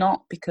time, it's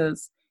not,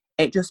 because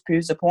it just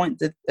proves the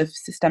point of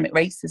systemic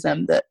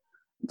racism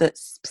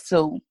that's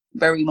still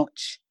very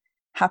much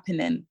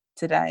happening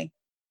today.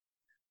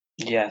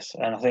 Yes,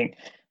 and I think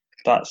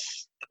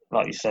that's,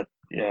 like you said,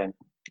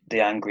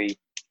 the angry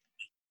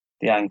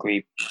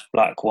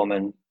black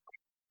woman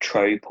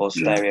trope or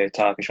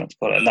stereotype, if you want to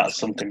call it, and that's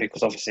something,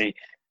 because obviously,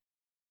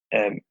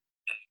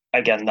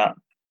 again, that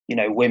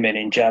women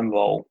in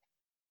general,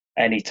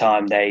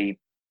 anytime they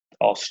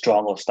are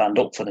strong or stand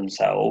up for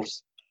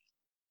themselves,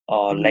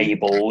 are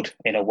labelled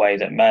in a way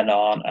that men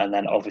aren't, and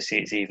then obviously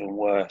it's even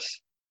worse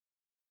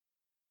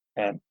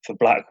for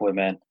black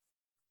women.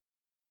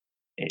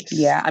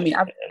 I mean,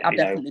 I've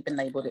definitely been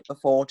labelled it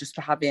before, just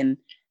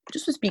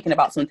for speaking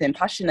about something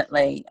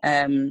passionately.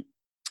 And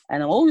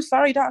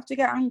sorry, don't have to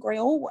get angry.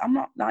 Oh, I'm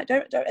not, like,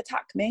 don't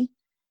attack me.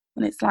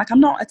 And it's like, I'm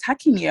not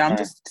attacking you. I'm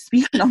just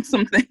speaking on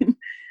something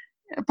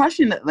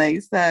passionately.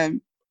 So.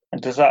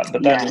 And does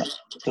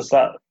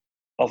that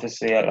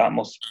obviously that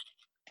must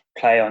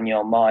play on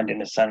your mind, in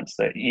the sense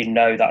that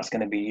that's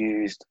going to be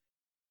used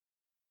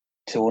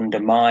to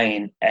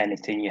undermine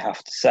anything you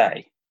have to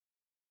say.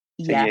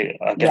 So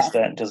I guess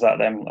then, does that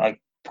then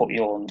put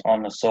you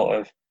on a sort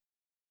of,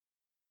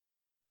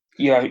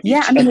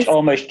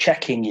 almost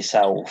checking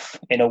yourself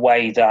in a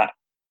way that,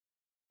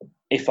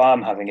 if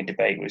I'm having a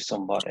debate with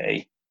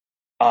somebody,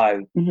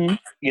 as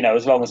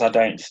long as I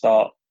don't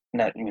start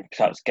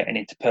perhaps getting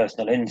into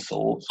personal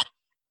insults,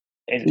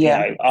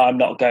 I'm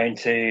not going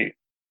to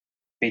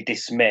be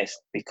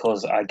dismissed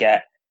because I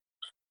get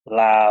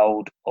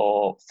loud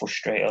or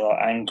frustrated or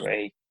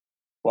angry.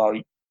 Well,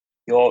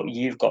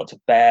 you've got to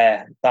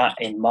bear that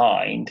in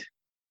mind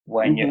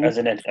when you're, as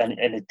an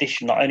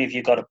addition. Not only have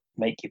you got to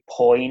make your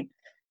point,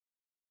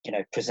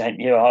 present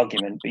your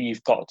argument, but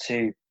you've got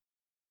to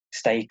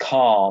stay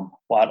calm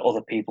while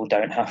other people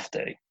don't have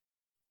to.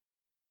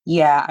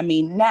 Yeah, I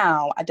mean,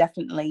 now I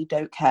definitely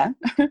don't care.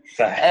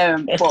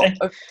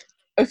 But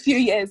a few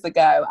years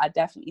ago, I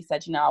definitely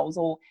said,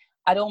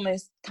 I'd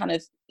almost kind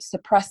of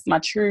suppress my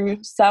true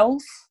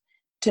self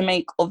to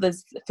make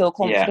others feel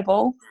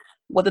comfortable,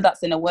 whether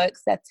that's in a work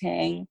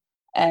setting,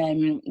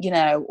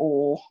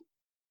 or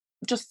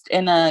just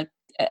in a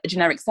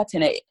generic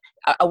setting.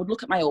 I would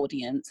look at my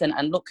audience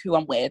and look who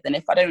I'm with. And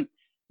if I don't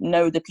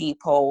know the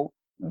people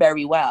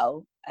very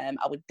well,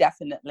 I would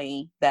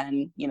definitely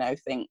then,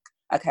 think,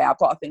 okay, I've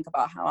got to think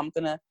about how I'm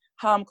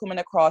coming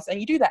across. And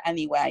you do that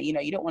anyway,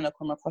 you don't want to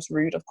come across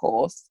rude, of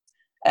course.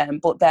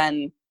 But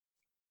then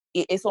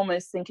it's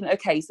almost thinking,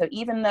 okay, so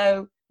even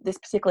though this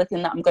particular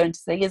thing that I'm going to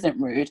say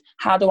isn't rude,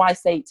 how do I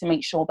say it to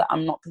make sure that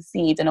I'm not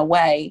perceived in a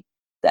way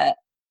that,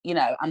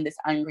 I'm this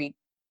angry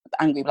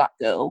black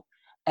girl?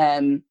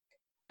 And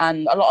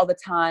a lot of the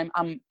time,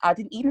 I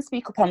didn't even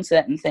speak up on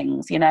certain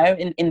things,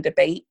 in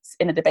debates,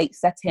 in a debate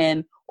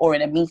setting or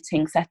in a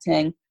meeting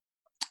setting.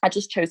 I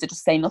just chose to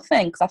just say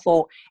nothing, because I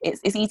thought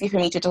it's easy for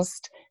me to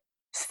just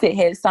sit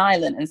here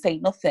silent and say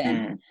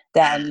nothing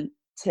than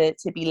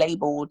to be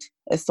labelled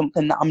as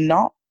something that I'm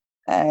not,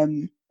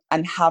 and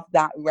have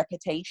that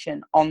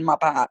reputation on my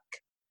back,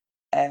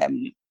 for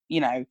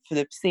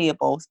the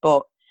foreseeables.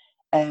 But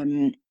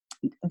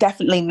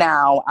definitely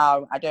now,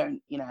 I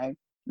don't,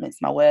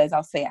 mince my words.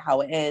 I'll say it how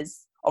it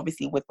is,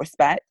 obviously with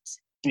respect.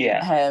 Yeah.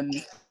 I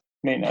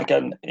mean,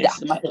 again, it's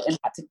that massive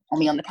impact on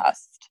me on the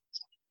past.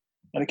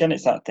 And again,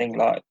 it's that thing,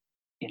 like,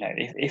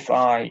 if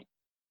I'm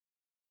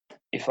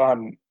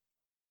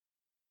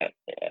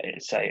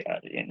say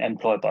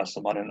employed by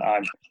someone and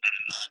I'm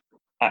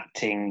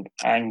acting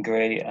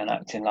angry and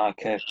acting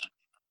like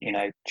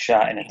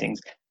shouting and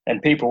things,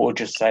 then people will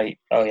just say,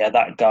 oh yeah,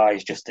 that guy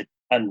is just a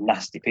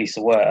nasty piece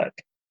of work.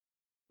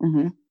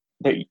 Mm-hmm.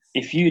 But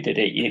if you did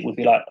it, it would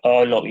be like,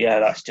 oh look, yeah,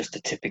 that's just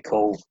a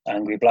typical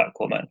angry black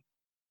woman.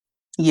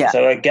 Yeah.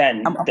 So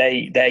again,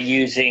 they're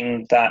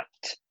using that,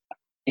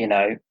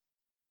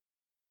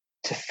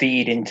 to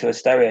feed into a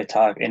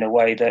stereotype in a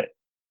way that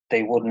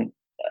they wouldn't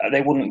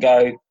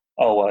go,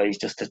 oh well,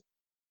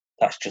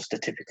 that's just a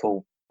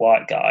typical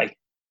white guy,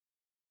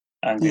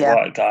 angry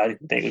white guy.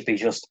 It would be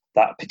just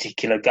that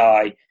particular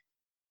guy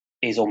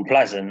is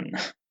unpleasant.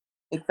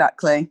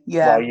 Exactly.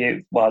 Yeah.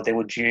 While they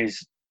would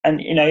use,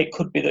 and it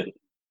could be that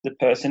the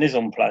person is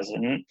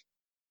unpleasant,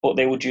 but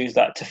they would use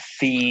that to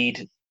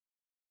feed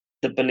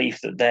the belief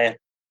that their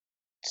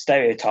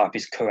stereotype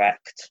is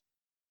correct.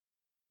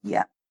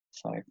 Yeah.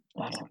 So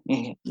I don't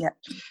know. Yeah.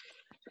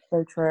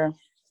 So true.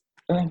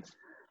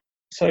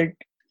 So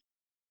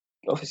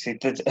obviously,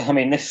 this.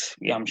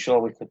 I'm sure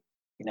we could,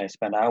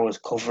 spend hours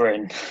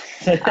covering.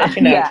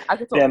 Yeah, I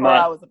could talk 4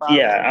 hours about it.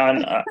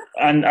 Yeah,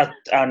 and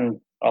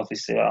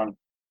obviously, I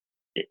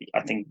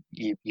think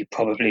you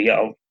probably get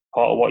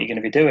part of what you're going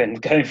to be doing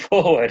going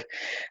forward.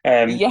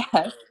 Yeah.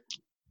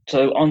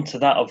 So onto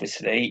that,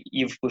 obviously,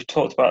 we've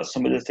talked about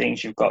some of the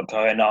things you've got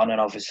going on, and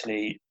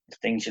obviously the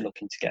things you're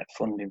looking to get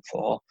funding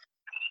for.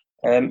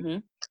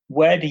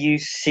 Where do you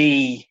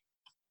see,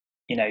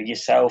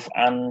 yourself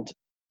and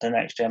the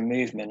Next Gen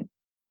movement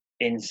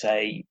in,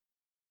 say,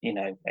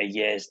 a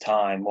year's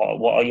time?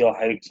 What are your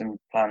hopes and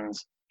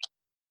plans,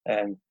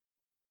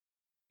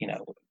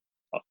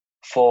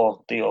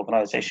 for the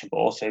organisation, but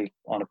also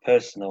on a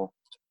personal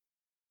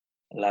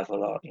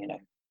level, or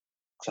because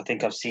I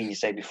think I've seen you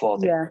say before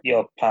that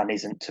your plan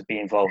isn't to be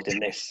involved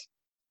in this,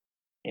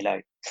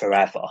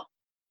 forever,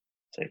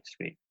 so to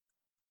speak.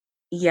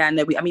 Yeah,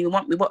 no, we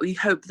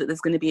hope that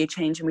there's going to be a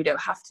change and we don't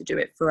have to do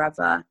it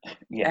forever.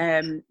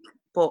 Yeah.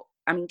 But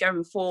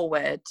going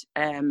forward,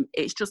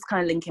 it's just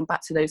kind of linking back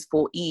to those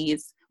 4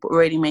 E's, but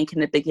really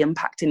making a big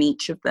impact in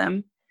each of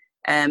them.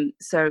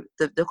 So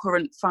the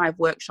current 5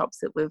 workshops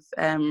that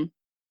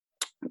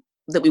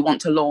we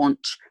want to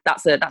launch,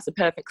 that's a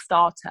perfect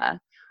starter.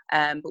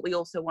 But we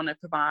also want to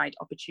provide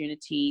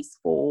opportunities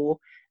for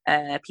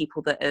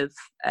people that have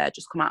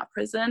just come out of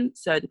prison.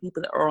 So the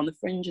people that are on the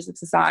fringes of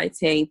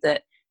society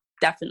that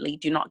definitely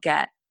do not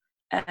get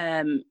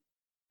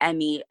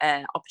any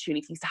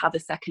opportunities to have a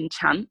second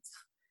chance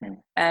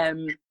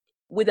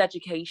with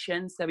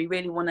education. So we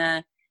really want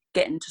to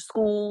get into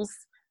schools.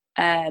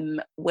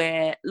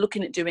 We're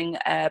looking at doing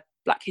a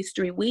Black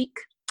History Week.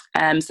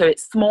 So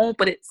it's small,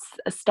 but it's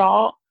a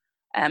start.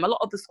 A lot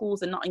of the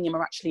schools in Nottingham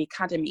are actually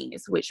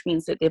academies, which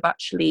means that they've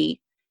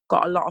actually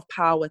got a lot of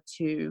power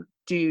to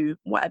do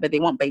whatever they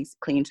want,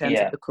 basically, in terms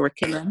of the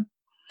curriculum.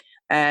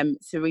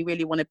 So we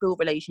really want to build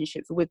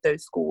relationships with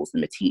those schools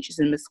and the teachers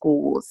in the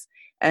schools,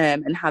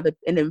 and have an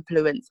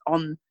influence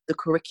on the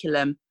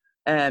curriculum.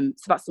 So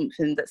that's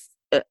something that's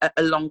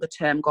a longer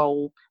term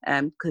goal,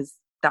 because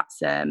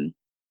that's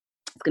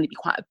it's going to be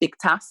quite a big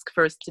task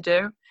for us to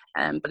do,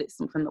 but it's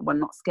something that we're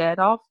not scared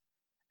of.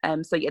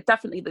 So yeah,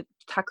 definitely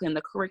tackling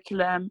the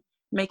curriculum,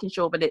 making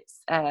sure that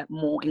it's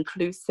more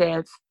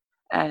inclusive,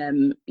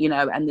 and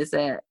there's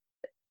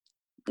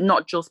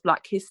not just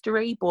Black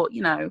history, but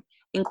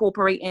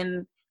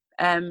incorporating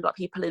Black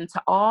people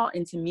into art,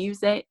 into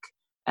music,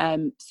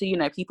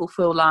 so people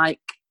feel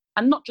like,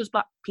 and not just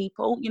Black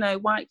people,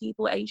 white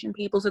people, Asian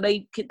people, so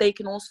they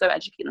can also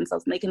educate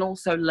themselves and they can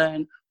also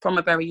learn from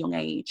a very young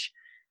age.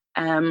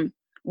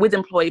 With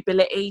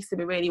employability, so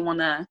we really want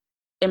to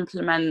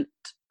implement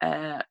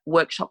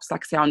workshops,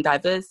 like I say, on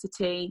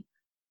diversity,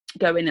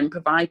 go in and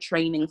provide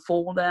training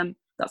for them.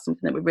 That's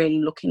something that we're really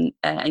looking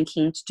and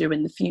keen to do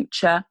in the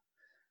future.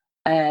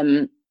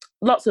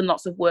 Lots and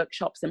lots of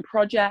workshops and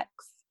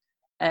projects.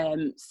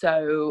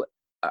 So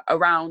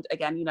around,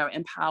 again,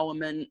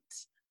 empowerment,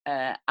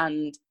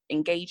 and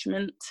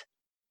engagement.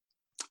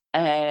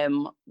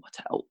 What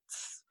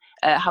else?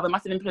 Have a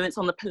massive influence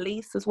on the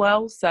police as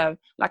well. So,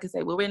 like I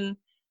say, we're in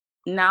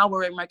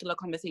regular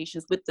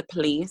conversations with the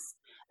police.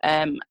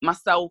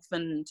 Myself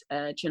and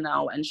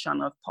Janelle and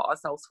Shanna have put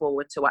ourselves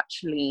forward to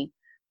actually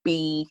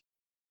be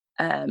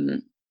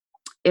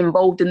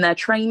involved in their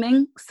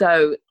training.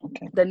 So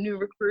they're new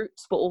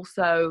recruits, but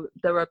also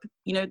there are,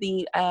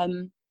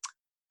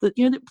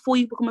 before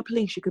you become a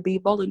police, you could be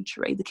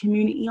voluntary, the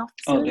community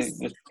officers.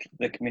 Oh,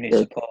 the community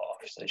support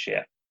officers,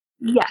 yeah.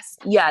 Yes,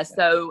 yeah.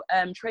 So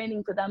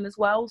training for them as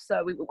well.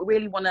 So we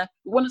really want to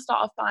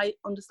start off by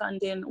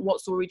understanding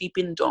what's already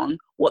been done,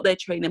 what their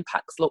training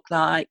packs look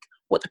like,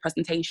 what the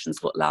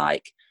presentations look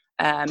like,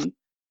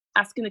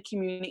 asking the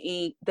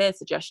community their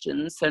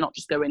suggestions, so not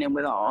just going in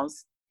with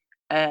ours,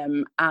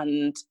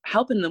 and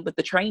helping them with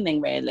the training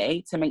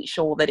really to make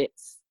sure that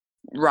it's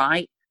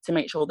right, to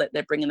make sure that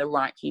they're bringing the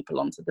right people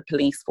onto the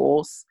police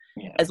force,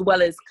 as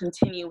well as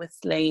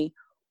continuously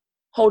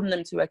holding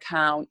them to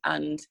account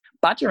and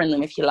badgering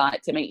them, if you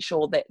like, to make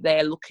sure that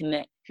they're looking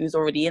at who's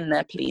already in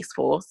their police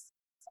force,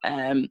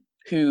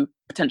 who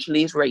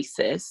potentially is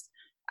racist,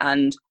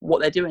 and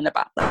what they're doing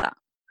about that.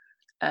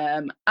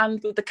 And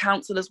with the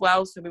council as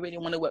well, so we really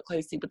want to work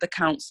closely with the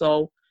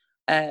council.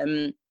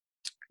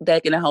 They're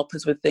going to help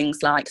us with things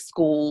like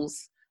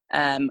schools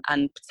and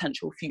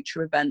potential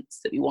future events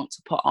that we want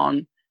to put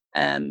on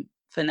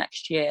for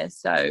next year.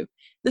 So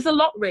there's a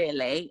lot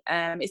really.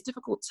 It's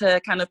difficult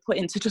to kind of put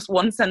into just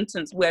one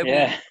sentence where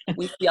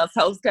we see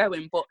ourselves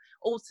going, but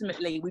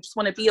ultimately we just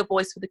want to be a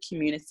voice for the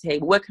community.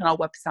 We're working on our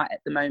website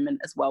at the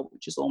moment as well,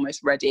 which is almost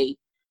ready,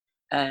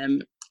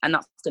 and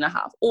that's going to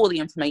have all the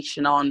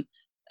information on,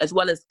 as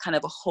well as kind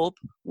of a hub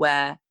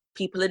where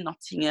people in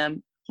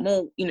Nottingham,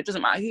 it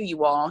doesn't matter who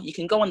you are, you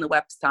can go on the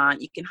website,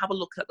 you can have a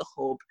look at the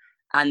hub,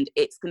 and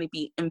it's going to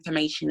be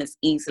information that's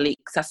easily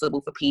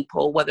accessible for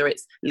people, whether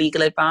it's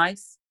legal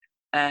advice,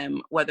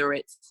 whether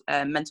it's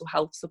mental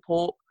health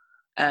support,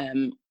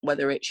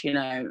 whether it's,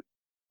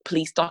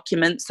 police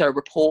documents, so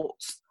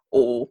reports,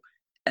 or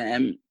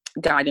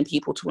guiding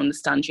people to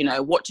understand,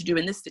 what to do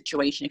in this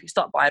situation. If you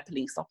stop by a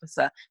police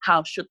officer,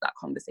 how should that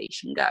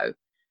conversation go?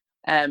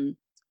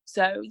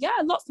 So yeah,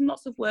 lots and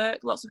lots of work,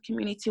 lots of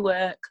community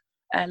work,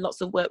 and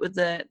lots of work with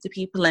the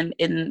people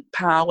in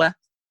power.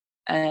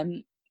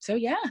 So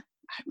yeah,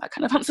 I hope that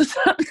kind of answers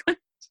that.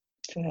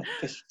 Yeah,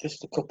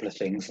 just a couple of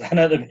things then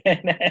at the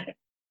minute.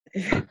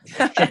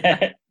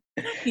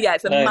 Yeah,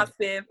 it's a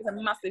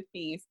massive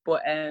piece,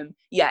 but at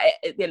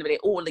the end of it,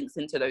 it all links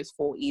into those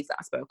 4 E's that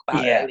I spoke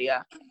about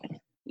earlier.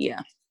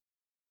 Yeah,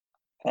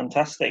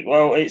 fantastic.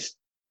 Well,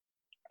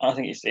 I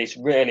think it's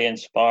really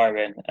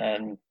inspiring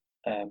and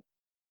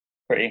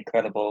pretty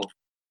incredible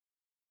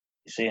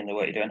seeing the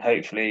work you're doing.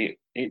 Hopefully,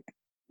 it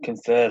can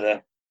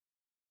further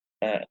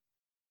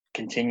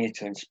continue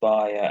to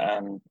inspire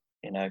and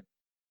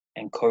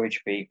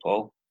encourage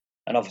people,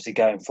 and obviously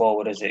going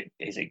forward as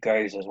it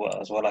grows as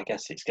well. I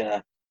guess it's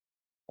gonna.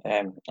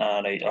 I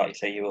know, like you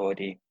say, you're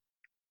already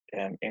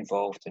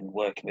involved in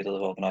working with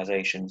other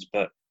organisations,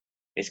 but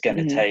it's going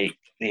to take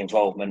the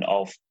involvement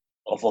of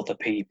other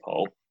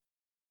people.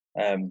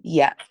 A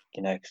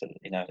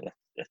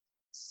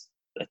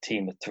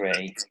team of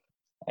 3.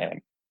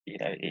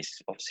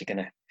 It's obviously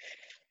going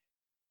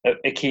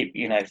to keep.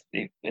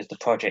 As the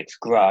projects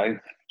grow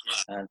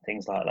and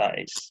things like that,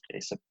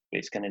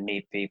 it's going to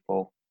need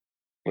people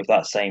with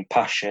that same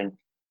passion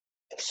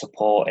to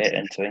support it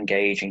and to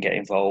engage and get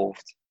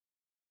involved.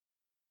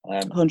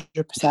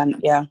 100%,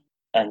 yeah.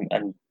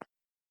 And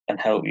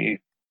help you,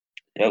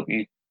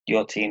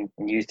 your team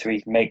and you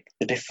 3 make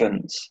the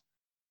difference.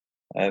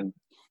 We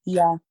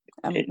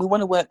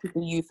want to work with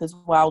the youth as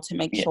well to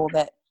make sure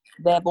that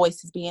their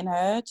voice is being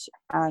heard,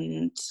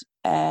 and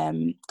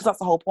because that's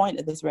the whole point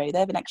of this, really.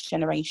 They're the next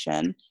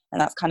generation,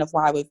 and that's kind of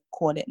why we've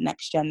called it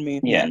Next Gen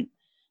Movement.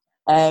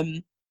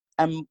 We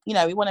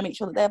want to make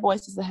sure that their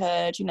voices are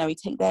heard. We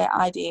take their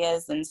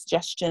ideas and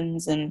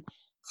suggestions and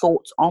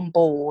thoughts on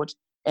board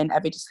in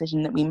every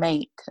decision that we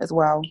make as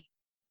well.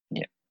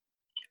 Yeah,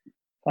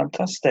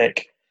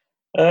 fantastic.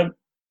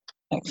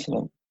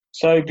 Excellent.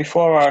 So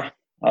before I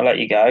let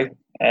you go,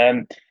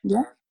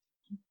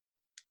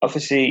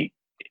 obviously,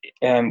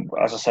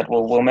 as I said,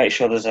 we'll make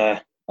sure there's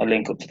a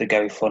link up to the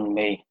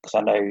GoFundMe, because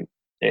I know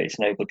it's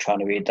no good trying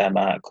to read them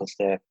out because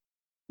they're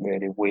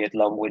really weird,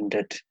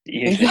 long-winded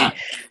usually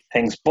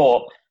things.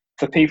 But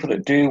for people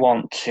that do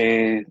want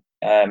to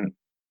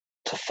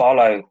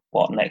follow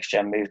what Next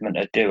Gen Movement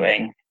are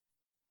doing,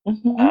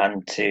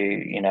 and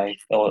to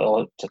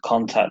or to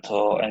contact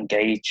or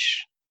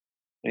engage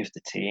with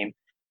the team,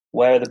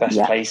 where are the best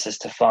places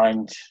to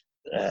find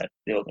as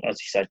you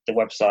said, the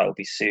website will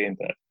be soon,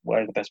 but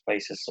where are the best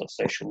places, sort of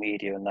social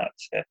media and that,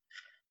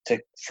 to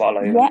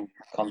follow and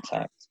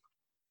contact?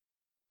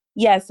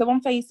 So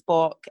on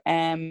Facebook,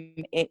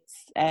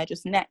 it's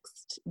just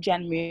Next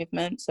Gen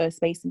Movement, so a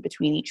space in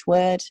between each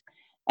word,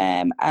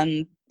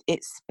 and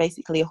it's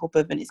basically a hub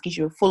of, and it gives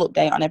you a full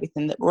update on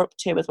everything that we're up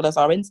to, as well as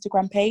our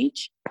Instagram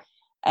page.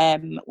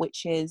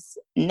 which is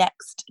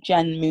Next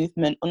Gen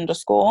Movement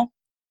 _.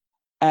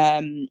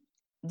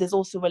 There's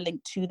also a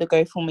link to the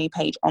GoFundMe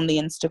page on the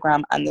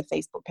Instagram and the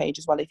Facebook page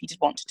as well, if you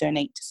just want to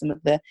donate to some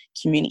of the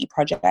community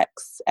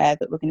projects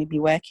that we're going to be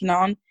working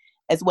on,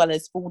 as well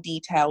as full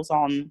details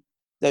on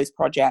those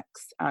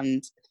projects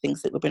and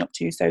things that we've been up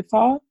to so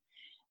far.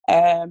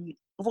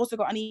 We've also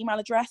got an email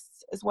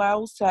address as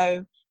well,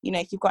 so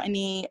if you've got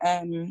any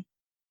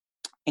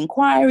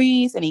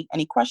inquiries,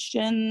 any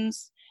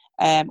questions,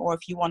 or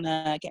if you want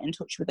to get in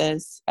touch with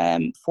us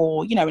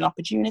for an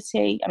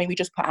opportunity. I mean, we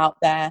just put out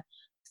there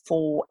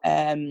for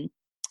to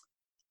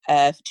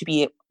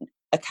be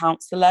a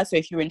counsellor, so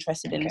if you're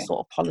interested in sort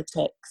of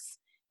politics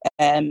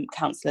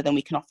counsellor, then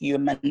we can offer you a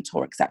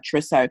mentor,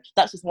 etc. So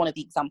that's just one of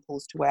the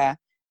examples to where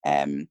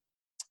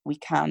we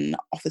can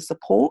offer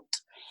support.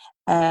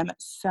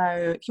 So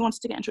if you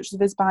wanted to get in touch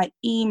with us by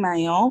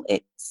email,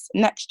 it's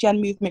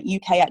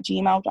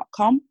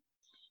nextgenmovementuk@gmail.com.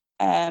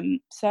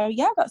 So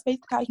yeah, that's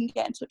basically how you can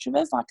get in touch with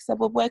us. Like I said,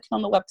 we're working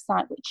on the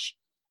website, which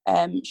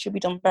should be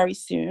done very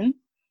soon.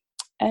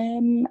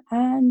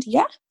 And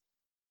yeah,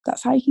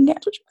 that's how you can get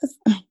in touch with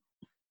us.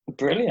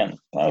 Brilliant.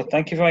 Well,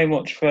 thank you very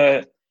much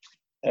for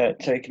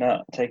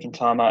taking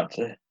time out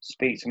to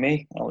speak to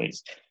me.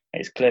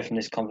 It's clear from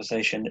this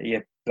conversation that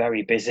you're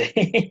very busy.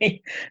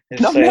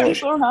 There's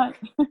it's all right.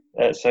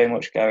 So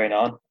much going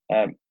on.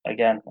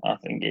 Again, I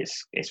think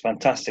it's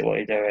fantastic what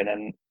you're doing,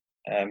 and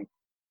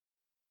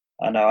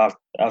I know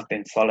I've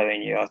been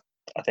following you. I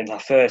think the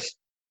first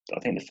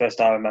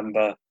I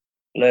remember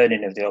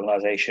learning of the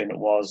organisation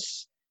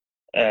was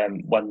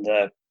when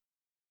the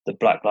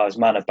Black Lives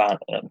Matter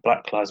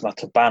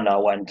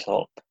banner went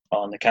up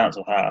on the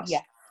council house,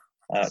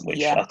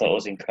 which I thought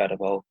was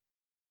incredible.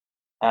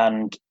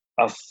 And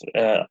I've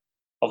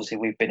obviously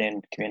we've been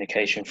in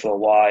communication for a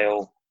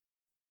while,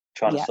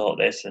 trying to sort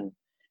this, and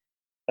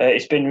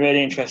it's been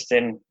really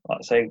interesting. Like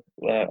I say,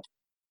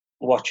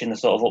 watching the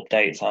sort of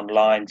updates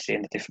online,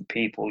 seeing the different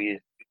people you're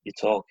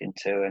talking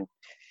to,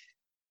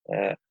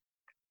 and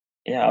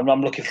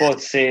I'm looking forward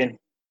to seeing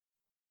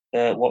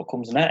what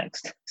comes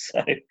next.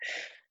 So.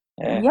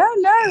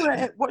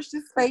 Watch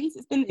this space.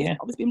 It's been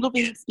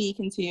lovely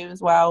speaking to you as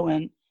well,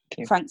 and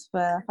thanks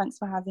for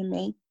having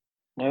me.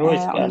 No worries,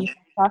 on your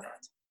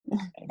podcast.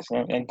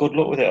 Excellent, and good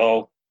luck with it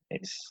all.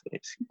 It's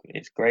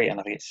great, and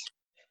I think it's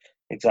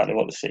exactly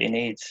what the city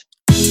needs.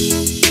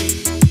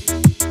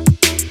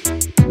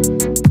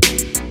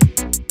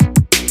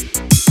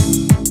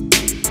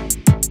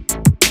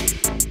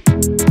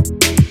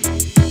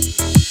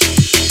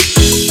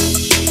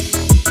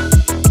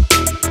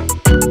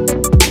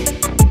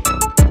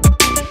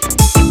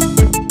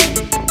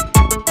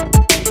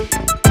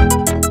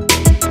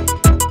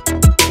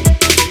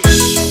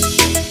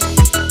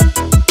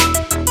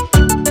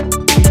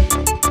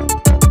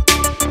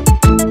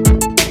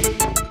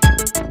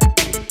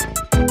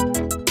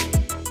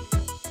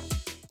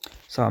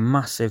 So a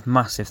massive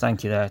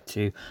thank you there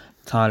to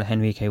Tyler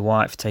Henrique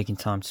White for taking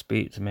time to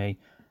speak to me.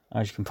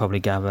 As you can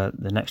probably gather,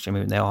 the Next Gen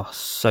Movement, they are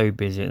so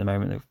busy at the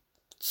moment. They're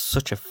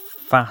such a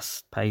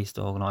fast-paced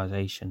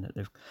organisation that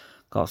they've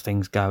got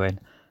things going,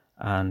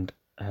 and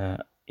I'm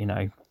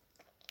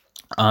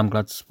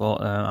glad to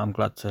support them. I'm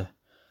glad to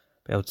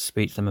be able to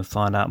speak to them and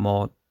find out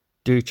more.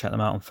 Do check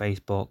them out on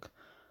Facebook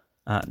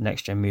at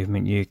Next Gen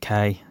Movement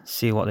UK.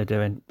 See what they're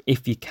doing.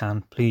 If you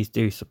can, please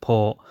do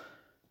support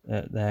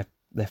their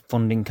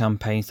funding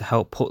campaigns to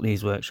help put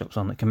these workshops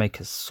on that can make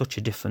such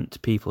a difference to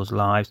people's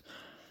lives.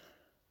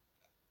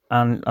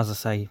 And as I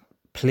say,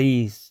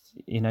 please,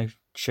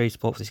 show your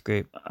support for this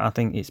group. I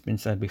think it's been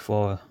said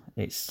before.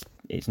 It's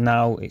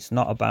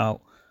not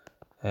about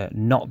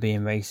not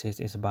being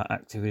racist. It's about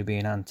actively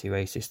being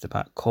anti-racist.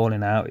 About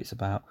calling out. It's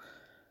about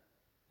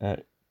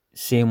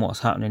seeing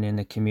what's happening in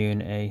the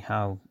community.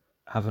 How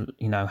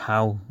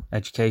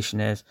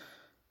education is.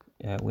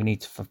 We need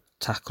to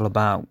tackle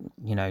about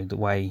the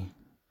way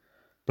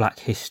Black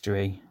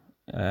history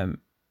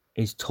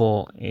is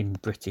taught in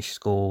British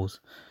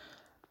schools,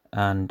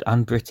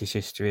 and British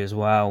history as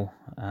well,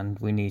 and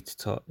we need to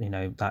talk.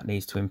 That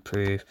needs to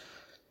improve.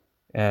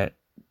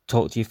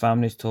 Talk to your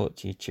families, talk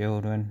to your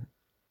children.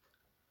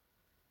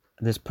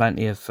 There's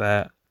plenty of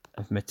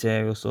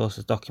material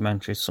sources,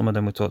 documentaries. Some of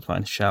them we talked about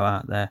in the show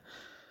out there.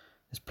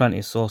 There's plenty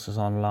of sources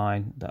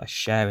online that are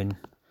sharing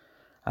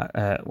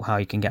how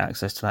you can get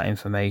access to that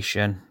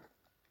information.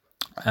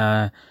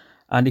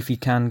 And if you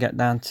can, get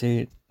down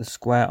to the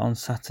square on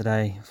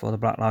Saturday for the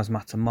Black Lives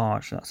Matter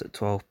March. That's at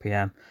 12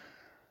 p.m.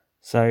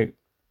 So,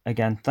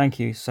 again, thank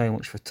you so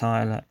much for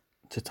Tyler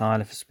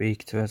for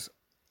speaking to us.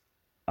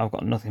 I've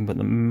got nothing but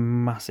the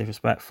massive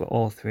respect for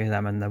all three of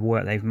them and the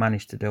work they've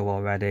managed to do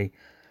already.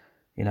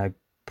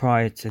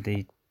 Prior to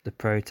the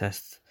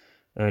protests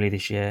early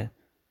this year,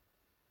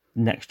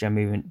 Next Gen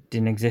Movement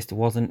didn't exist. It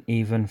wasn't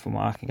even, from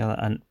what I can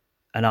gather,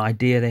 an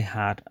idea they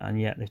had, and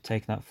yet they've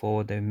taken that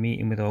forward. They're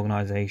meeting with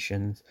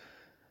organisations.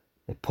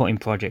 They're putting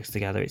projects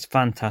together. It's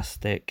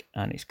fantastic,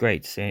 and it's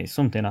great to see. It's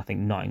something I think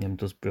Nottingham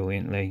does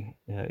brilliantly.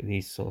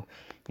 These sort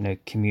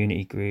of,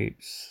 community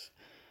groups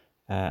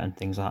and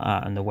things like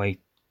that, and the way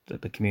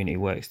that the community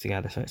works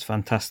together. So it's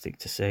fantastic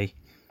to see.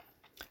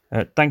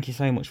 Thank you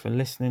so much for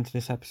listening to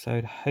this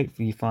episode.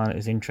 Hopefully you find it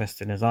as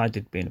interesting as I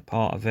did being a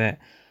part of it.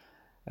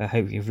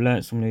 Hopefully you've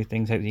learned some new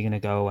things. Hopefully you're going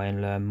to go away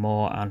and learn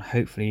more, and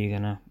hopefully you're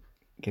going to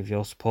give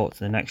your support to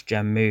the Next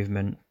Gen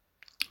movement,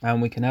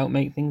 and we can help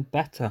make things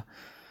better.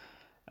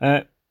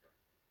 No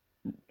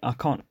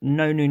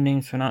new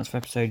names to announce for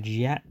episodes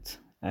yet.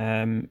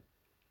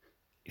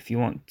 If you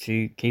want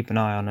to keep an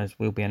eye on us,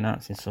 we'll be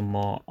announcing some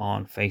more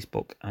on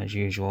Facebook as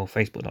usual,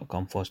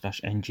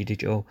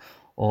 facebook.com/ngdigital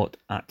or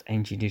at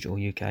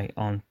ngdigitaluk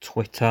on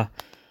Twitter.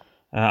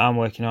 I'm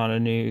working on a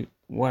new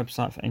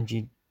website for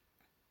NG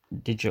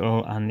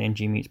Digital and the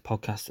NG Meets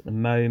podcast at the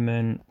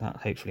moment. That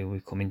hopefully will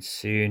be coming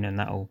soon, and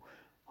that'll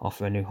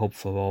offer a new hub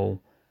for all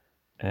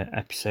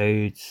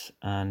episodes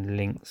and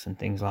links and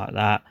things like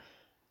that.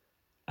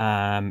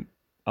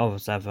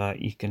 As ever,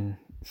 you can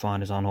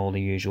find us on all the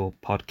usual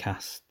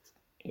podcasting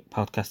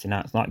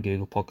apps like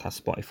Google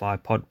Podcasts, Spotify,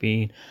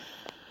 Podbean,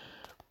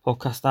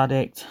 Podcast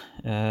Addict,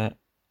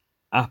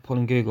 Apple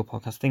and Google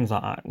Podcasts, things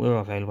like that. We're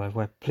available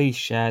everywhere. Please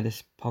share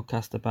this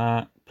podcast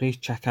about. Please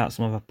check out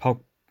some of our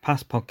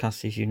past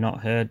podcasts if you've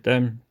not heard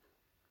them,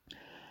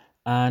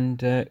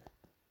 and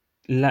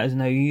let us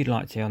know who you'd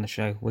like to hear on the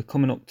show. We're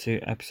coming up to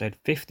episode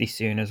 50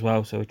 soon as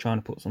well, so we're trying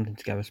to put something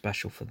together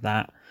special for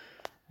that.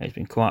 It's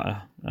been quite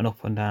an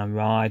up and down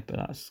ride,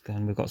 but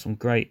we've got some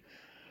great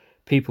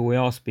people we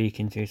are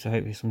speaking to, so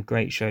hopefully some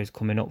great shows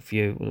coming up for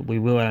you. We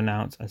will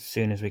announce as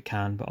soon as we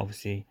can, but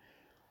obviously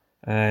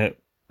I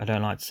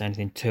don't like to say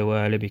anything too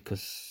early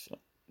because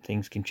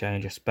things can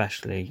change,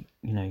 especially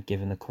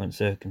given the current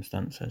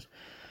circumstances.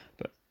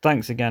 But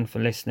thanks again for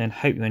listening.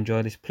 Hope you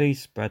enjoyed this.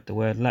 Please spread the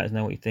word. Let us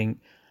know what you think.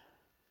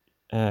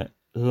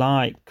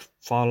 Follow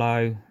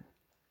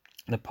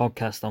the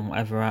podcast on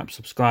whatever app,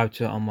 subscribe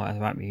to it on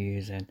whatever app you're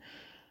using.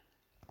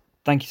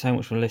 Thank you so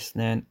much for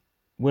listening.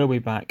 We'll be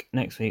back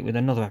next week with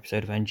another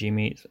episode of NG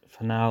Meets.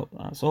 For now,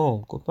 that's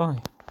all.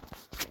 Goodbye.